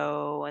pizza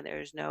dough and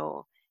there's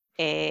no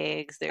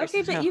eggs.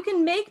 But you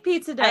can make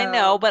pizza dough. I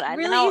know, but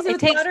really I know easy it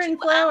with takes butter and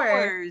 2 flour.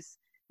 hours.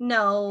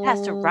 No, it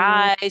has to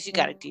rise. You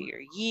got to do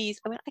your yeast.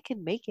 I mean, I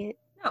can make it.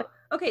 No.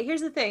 Okay, here's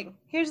the thing.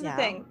 The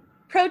thing.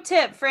 Pro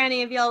tip for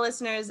any of y'all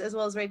listeners, as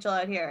well as Rachel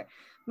out here.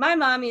 My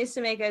mom used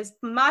to make us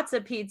matzo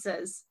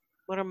pizzas.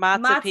 What are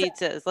matzo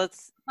pizzas?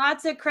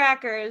 Matzo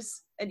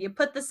crackers, and you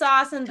put the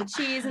sauce and the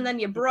cheese, and then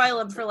you broil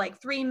them for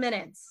like 3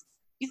 minutes.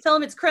 You tell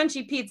him it's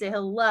crunchy pizza,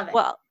 he'll love it.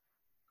 Well,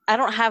 I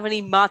don't have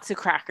any matzo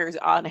crackers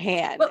on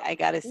hand, but I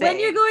gotta say. When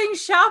you're going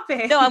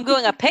shopping. No, I'm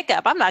going a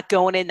pickup. I'm not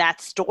going in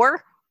that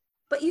store.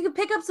 But you can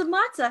pick up some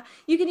matzah.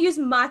 You can use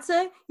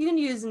matzah. You can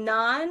use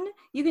naan.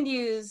 You could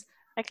use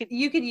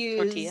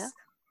tortilla.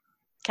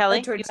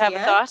 Kelly, tortilla. You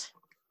have a thought?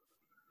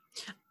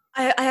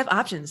 I have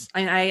options.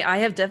 I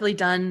have definitely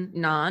done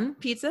naan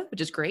pizza,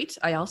 which is great.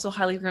 I also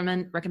highly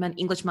recommend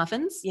English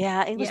muffins.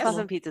 Yeah, English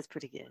muffin pizza is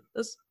pretty good.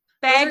 Those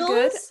are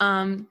good.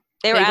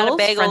 They were out of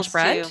bagels, French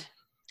bread. Too.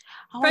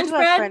 French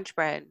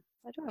bread.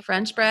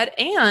 French bread,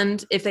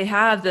 and if they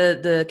have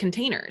the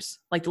containers,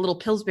 like the little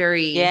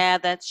Pillsbury,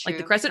 that's true, like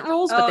the crescent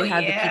rolls, but they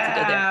have the pizza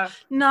dough there.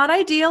 Not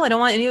ideal. I don't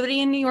want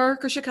anybody in New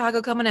York or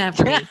Chicago coming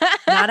after me.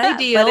 Not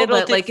ideal,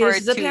 but like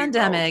this is a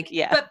pandemic.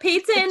 Yeah, but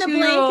pizza in a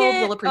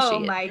blanket. Will appreciate oh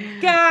my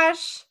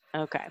gosh.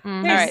 Okay.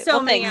 Mm-hmm. All right. So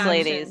well, many thanks,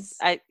 options. ladies.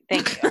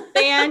 Thank you.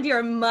 Expand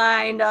your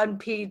mind on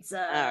pizza.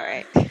 All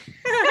right.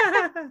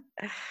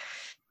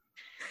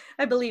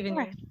 I believe in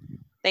you.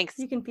 Thanks.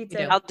 You can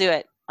pizza. I'll do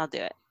it. I'll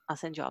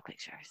send you all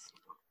pictures.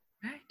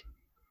 All right.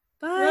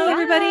 Bye,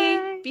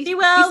 everybody. Be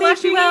well. Be safe,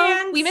 wash your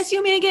hands. We miss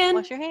you, Megan.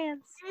 Wash your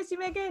hands. We miss you,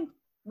 Megan.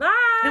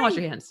 Bye. And wash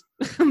your hands.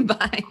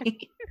 Bye.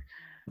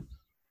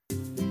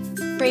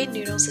 Brain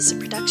Noodles is a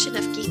production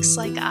of Geeks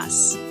Like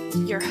Us.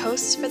 Your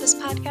hosts for this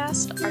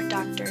podcast are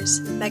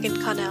doctors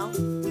Megan Connell,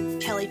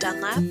 Kelly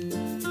Dunlap,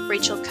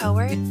 Rachel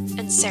Cowart,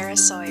 and Sarah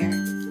Sawyer.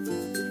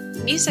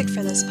 Music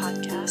for this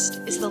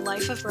podcast is The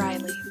Life of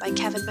Riley by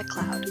Kevin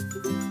MacLeod.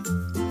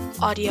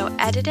 Audio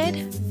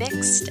edited,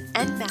 mixed,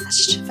 and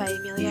mashed by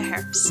Amelia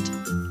Herbst.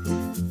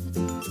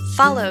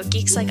 Follow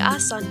Geeks Like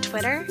Us on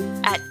Twitter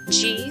at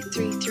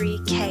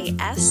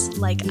G33KS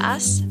like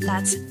us.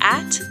 That's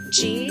at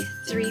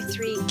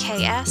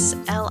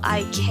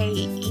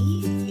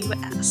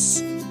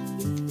G33KSLIKEUS.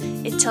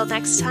 Until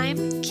next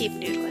time, keep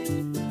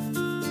noodling.